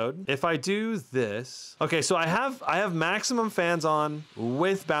balanced mode. If I do this, okay, so I have maximum fans on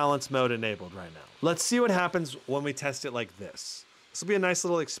with balanced mode enabled right now. Let's see what happens when we test it like this. This will be a nice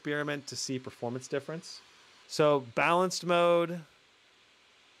little experiment to see performance difference. So balanced mode,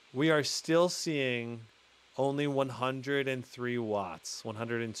 we are still seeing only 103 watts,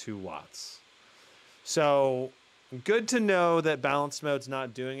 102 watts. So good to know that balanced mode's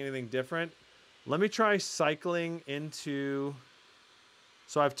not doing anything different. Let me try cycling into,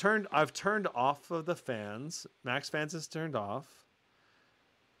 so I've turned off of the fans. Max fans is turned off.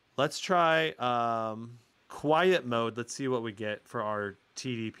 Let's try quiet mode. Let's see what we get for our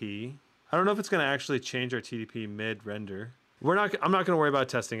TDP. I don't know if it's going to actually change our TDP mid render. I'm not going to worry about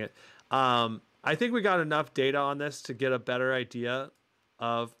testing it. I think we got enough data on this to get a better idea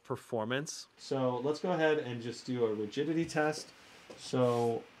of performance. So let's go ahead and just do a rigidity test.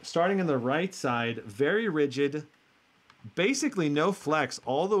 So starting in the right side, very rigid, basically no flex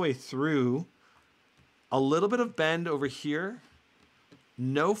all the way through, a little bit of bend over here,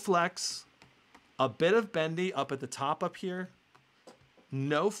 no flex, a bit of bendy up at the top up here,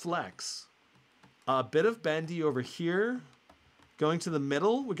 no flex, a bit of bendy over here, going to the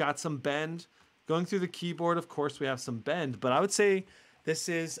middle, we got some bend, going through the keyboard, of course we have some bend, but I would say this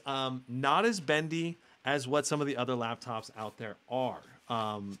is not as bendy as what some of the other laptops out there are.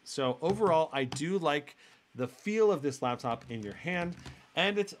 So overall, I do like the feel of this laptop in your hand,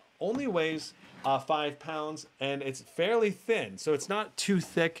 and it only weighs 5 pounds, and it's fairly thin. So it's not too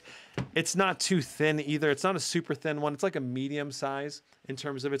thick. It's not too thin either. It's not a super thin one. It's like a medium size in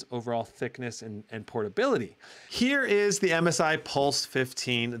terms of its overall thickness and portability. Here is the MSI Pulse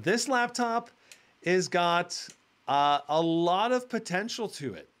 15. This laptop has got a lot of potential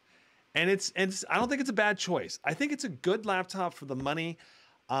to it. And I don't think it's a bad choice. I think it's a good laptop for the money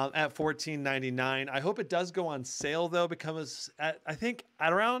at $14.99. I hope it does go on sale though, because I think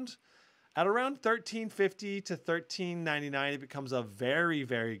at around $13.50 to $13.99, it becomes a very,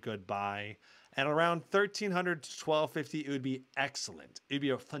 very good buy. At around $1,300 to $1,250, it would be excellent. It'd be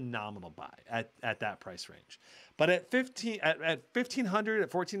a phenomenal buy at that price range. But at $1,500 at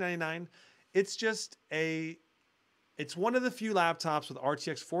 $14.99, it's just it's one of the few laptops with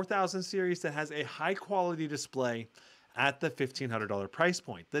RTX 4000 series that has a high quality display at the $1,500 price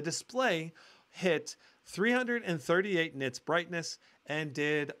point. The display hit 338 nits brightness and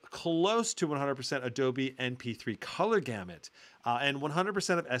did close to 100% Adobe NP3 color gamut and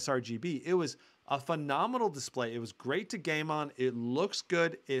 100% of sRGB. It was a phenomenal display. It was great to game on. It looks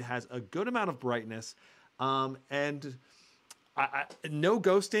good. It has a good amount of brightness, and no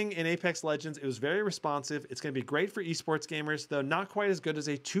ghosting in Apex Legends. It was very responsive. It's going to be great for esports gamers, though not quite as good as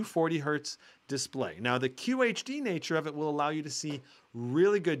a 240 hertz display. Now, the QHD nature of it will allow you to see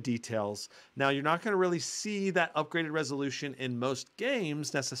really good details. Now, you're not going to really see that upgraded resolution in most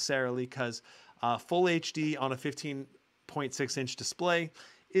games necessarily, because full HD on a 15.6-inch display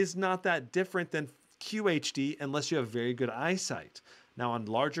is not that different than QHD unless you have very good eyesight. Now, on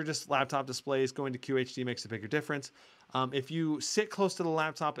larger laptop displays, going to QHD makes a bigger difference. If you sit close to the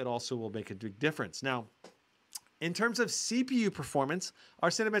laptop, it also will make a big difference. Now, in terms of CPU performance, our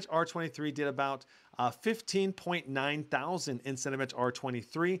Cinebench R23 did about 15.9 thousand in Cinebench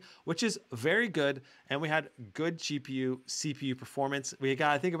R23, which is very good. And we had good CPU performance. We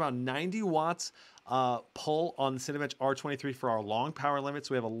got, I think, about 90 watts pull on the Cinebench R23 for our long power limit.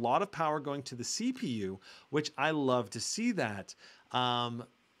 So we have a lot of power going to the CPU, which I love to see that.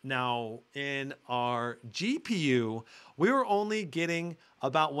 Now, in our GPU, we were only getting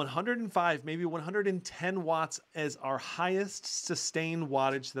about 105, maybe 110 watts as our highest sustained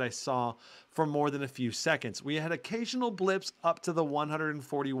wattage that I saw for more than a few seconds. We had occasional blips up to the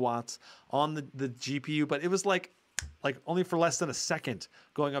 140 watts on the GPU, but it was like only for less than a second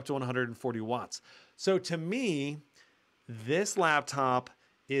going up to 140 watts. So to me, this laptop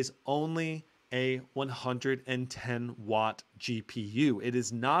is only a 110 watt GPU. It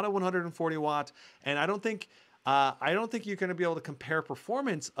is not a 140 watt, and I don't think you're going to be able to compare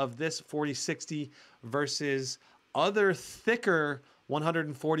performance of this 4060 versus other thicker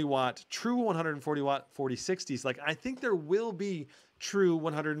 140 watt, true 140 watt 4060s. Like, I think there will be true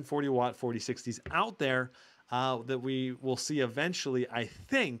 140 watt 4060s out there that we will see eventually. I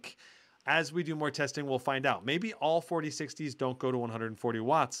think as we do more testing, we'll find out. Maybe all 4060s don't go to 140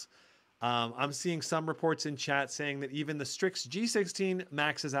 watts. I'm seeing some reports in chat saying that even the Strix G16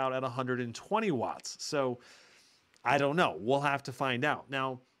 maxes out at 120 watts. So I don't know. We'll have to find out.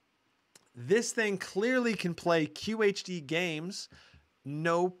 Now, this thing clearly can play QHD games,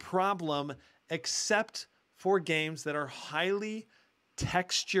 no problem, except for games that are highly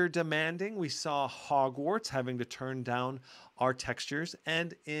texture demanding. We saw Hogwarts having to turn down our textures.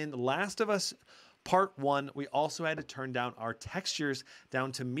 And in Last of Us Part 1, we also had to turn down our textures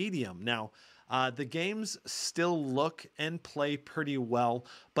down to medium. Now, the games still look and play pretty well,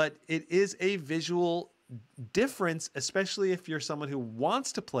 but it is a visual difference, especially if you're someone who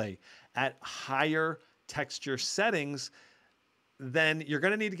wants to play at higher texture settings. Then you're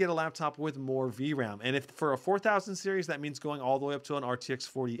going to need to get a laptop with more VRAM. And if for a 4000 series, that means going all the way up to an RTX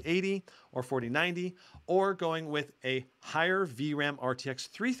 4080 or 4090, or going with a higher VRAM RTX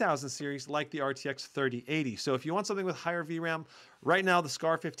 3000 series like the RTX 3080. So if you want something with higher VRAM, right now the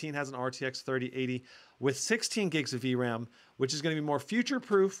Scar 15 has an RTX 3080 with 16 gigs of VRAM, which is going to be more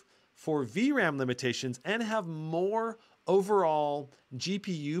future-proof for VRAM limitations and have more overall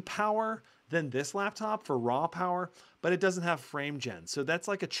GPU power than this laptop for raw power, but it doesn't have frame gen. So that's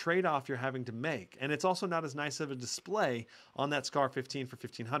like a trade-off you're having to make. And it's also not as nice of a display on that Scar 15 for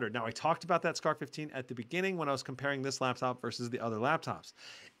 1500. Now, I talked about that Scar 15 at the beginning when I was comparing this laptop versus the other laptops.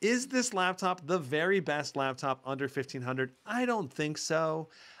 Is this laptop the very best laptop under 1500? I don't think so.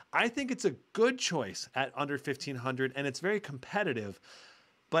 I think it's a good choice at under 1500, and it's very competitive.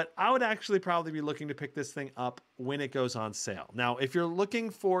 But I would actually probably be looking to pick this thing up when it goes on sale. Now, if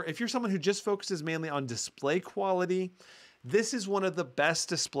you're someone who just focuses mainly on display quality, this is one of the best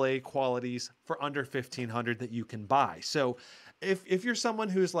display qualities for under 1500 that you can buy. So if you're someone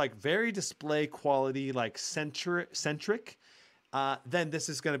who's like very display quality, like centric, then this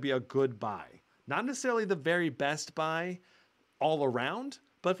is going to be a good buy. Not necessarily the very best buy all around,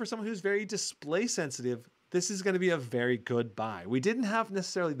 but for someone who's very display sensitive, this is going to be a very good buy. We didn't have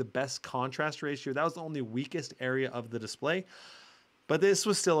necessarily the best contrast ratio. That was the only weakest area of the display, but this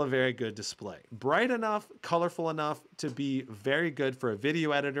was still a very good display. Bright enough, colorful enough to be very good for a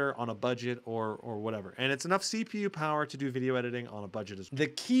video editor on a budget or whatever. And it's enough CPU power to do video editing on a budget as well. The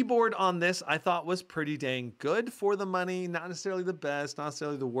keyboard on this I thought was pretty dang good for the money. Not necessarily the best, not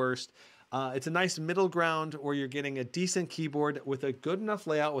necessarily the worst. It's a nice middle ground where you're getting a decent keyboard with a good enough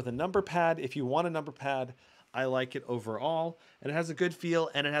layout with a number pad. If you want a number pad, I like it overall. And it has a good feel,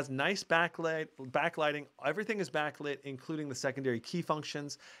 and it has nice backlighting. Everything is backlit, including the secondary key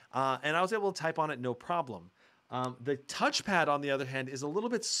functions. And I was able to type on it no problem. The touchpad, on the other hand, is a little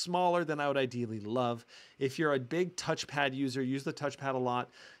bit smaller than I would ideally love. If you're a big touchpad user, use the touchpad a lot,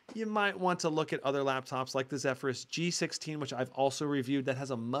 you might want to look at other laptops like the Zephyrus G16, which I've also reviewed, that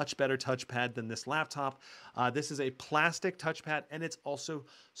has a much better touchpad than this laptop. This is a plastic touchpad, and it's also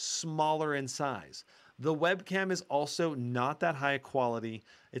smaller in size. The webcam is also not that high quality.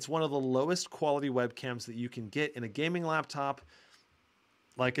 It's one of the lowest quality webcams that you can get in a gaming laptop.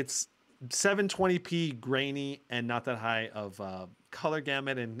 Like, it's 720p grainy and not that high of color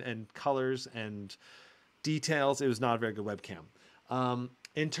gamut and colors and details. It was not a very good webcam.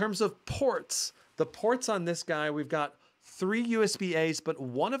 In terms of ports, the ports on this guy, we've got 3 USB-A's, but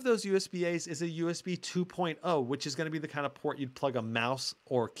one of those USB-A's is a USB 2.0, which is going to be the kind of port you'd plug a mouse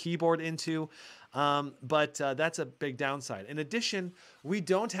or keyboard into. But that's a big downside. In addition, we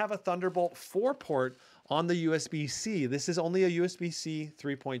don't have a Thunderbolt 4 port on the USB-C. This is only a USB-C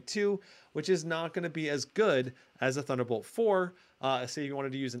 3.2, which is not going to be as good as a Thunderbolt 4. Say you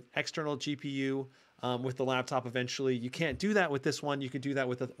wanted to use an external GPU with the laptop eventually. You can't do that with this one. You could do that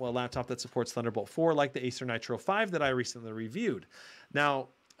with a laptop that supports Thunderbolt 4, like the Acer Nitro 5 that I recently reviewed. Now,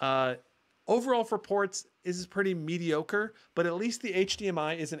 overall for ports, this is pretty mediocre, but at least the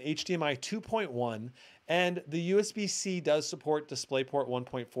HDMI is an HDMI 2.1, and the USB-C does support DisplayPort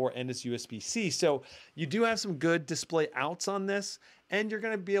 1.4 and is USB-C. So you do have some good display outs on this, and you're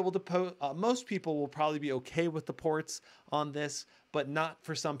going to be able to most people will probably be okay with the ports on this, but not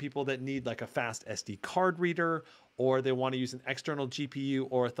for some people that need like a fast SD card reader, or they want to use an external GPU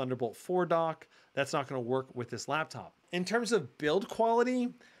or a Thunderbolt 4 dock. That's not going to work with this laptop. In terms of build quality,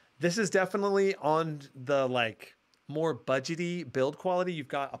 this is definitely on the more budgety build quality. You've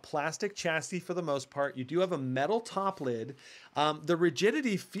got a plastic chassis for the most part. You do have a metal top lid. The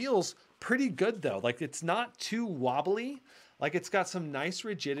rigidity feels pretty good though. Like, it's not too wobbly. Like, it's got some nice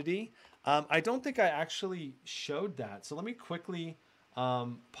rigidity. I don't think I actually showed that. So let me quickly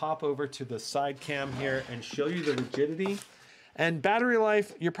pop over to the side cam here and show you the rigidity. And battery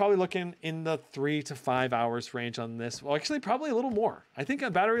life, you're probably looking in the 3 to 5 hours range on this. Well, actually, probably a little more. I think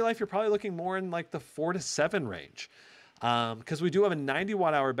on battery life, you're probably looking more in like the 4 to 7 range. Because we do have a 90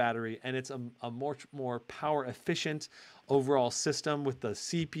 watt hour battery, and it's a more power efficient overall system, with the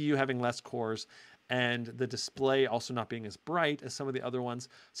CPU having less cores and the display also not being as bright as some of the other ones.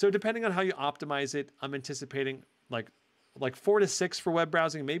 So depending on how you optimize it, I'm anticipating like like 4 to 6 for web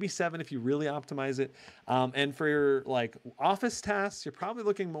browsing, maybe 7 if you really optimize it. And for your like office tasks, you're probably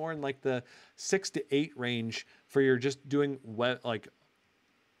looking more in like the 6 to 8 range for your just doing web, like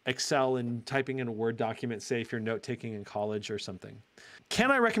Excel and typing in a Word document, say if you're note taking in college or something.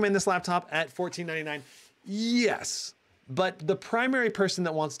 Can I recommend this laptop at $1499? Yes. But the primary person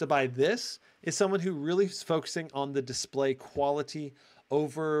that wants to buy this is someone who really is focusing on the display quality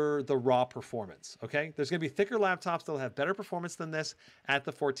over the raw performance, okay? There's gonna be thicker laptops that'll have better performance than this at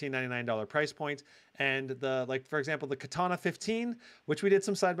the $1499 price point. And the, like, for example, the Katana 15, which we did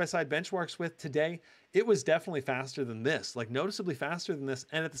some side-by-side benchmarks with today, it was definitely faster than this, like noticeably faster than this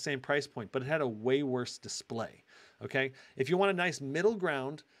and at the same price point, but it had a way worse display, okay? If you want a nice middle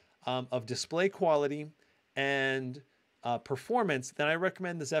ground of display quality and performance, then I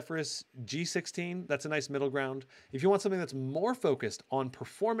recommend the Zephyrus G16. That's a nice middle ground. If you want something that's more focused on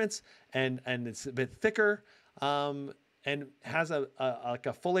performance and it's a bit thicker and has like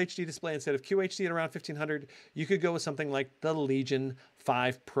a full HD display instead of QHD at around 1500, you could go with something like the Legion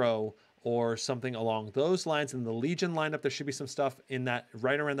 5 Pro or something along those lines. In the Legion lineup, there should be some stuff in that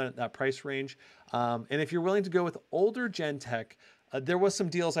right around that price range. And if you're willing to go with older Gen tech, there was some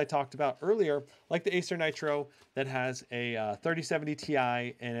deals I talked about earlier, like the Acer Nitro that has a 3070 Ti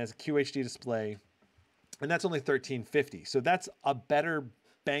and has a QHD display, and that's only $1350. So that's a better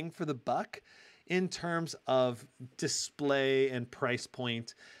bang for the buck in terms of display and price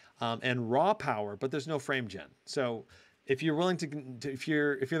point and raw power, but there's no frame gen. So if you're willing to if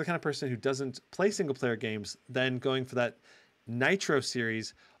you're the kind of person who doesn't play single player games, then going for that Nitro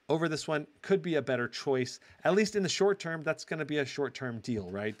series over this one could be a better choice. At least in the short term, that's going to be a short-term deal,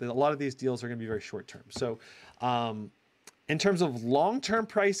 right? A lot of these deals are going to be very short-term. So in terms of long-term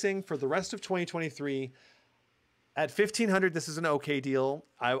pricing for the rest of 2023, at $1,500, this is an okay deal.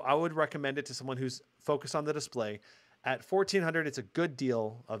 I would recommend it to someone who's focused on the display. At $1,400, it's a good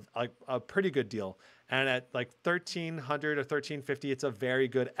deal, a pretty good deal. And at like $1,300 or $1,350, it's a very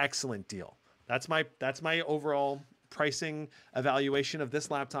good, excellent deal. That's my overall pricing evaluation of this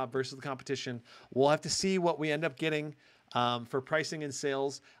laptop versus the competition. We'll have to see what we end up getting for pricing and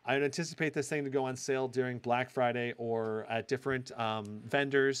sales. I would anticipate this thing to go on sale during Black Friday or at different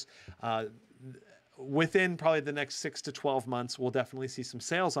vendors. Within probably the next 6 to 12 months, we'll definitely see some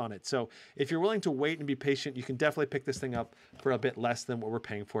sales on it. So if you're willing to wait and be patient, you can definitely pick this thing up for a bit less than what we're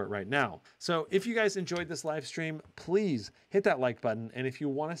paying for it right now. So if you guys enjoyed this live stream, please hit that like button. And if you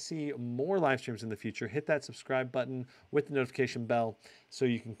want to see more live streams in the future, hit that subscribe button with the notification bell so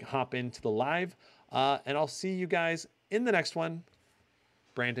you can hop into the live. And I'll see you guys in the next one.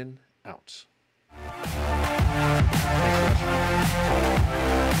 Brandon out. Thanks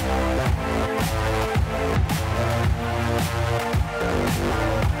so much.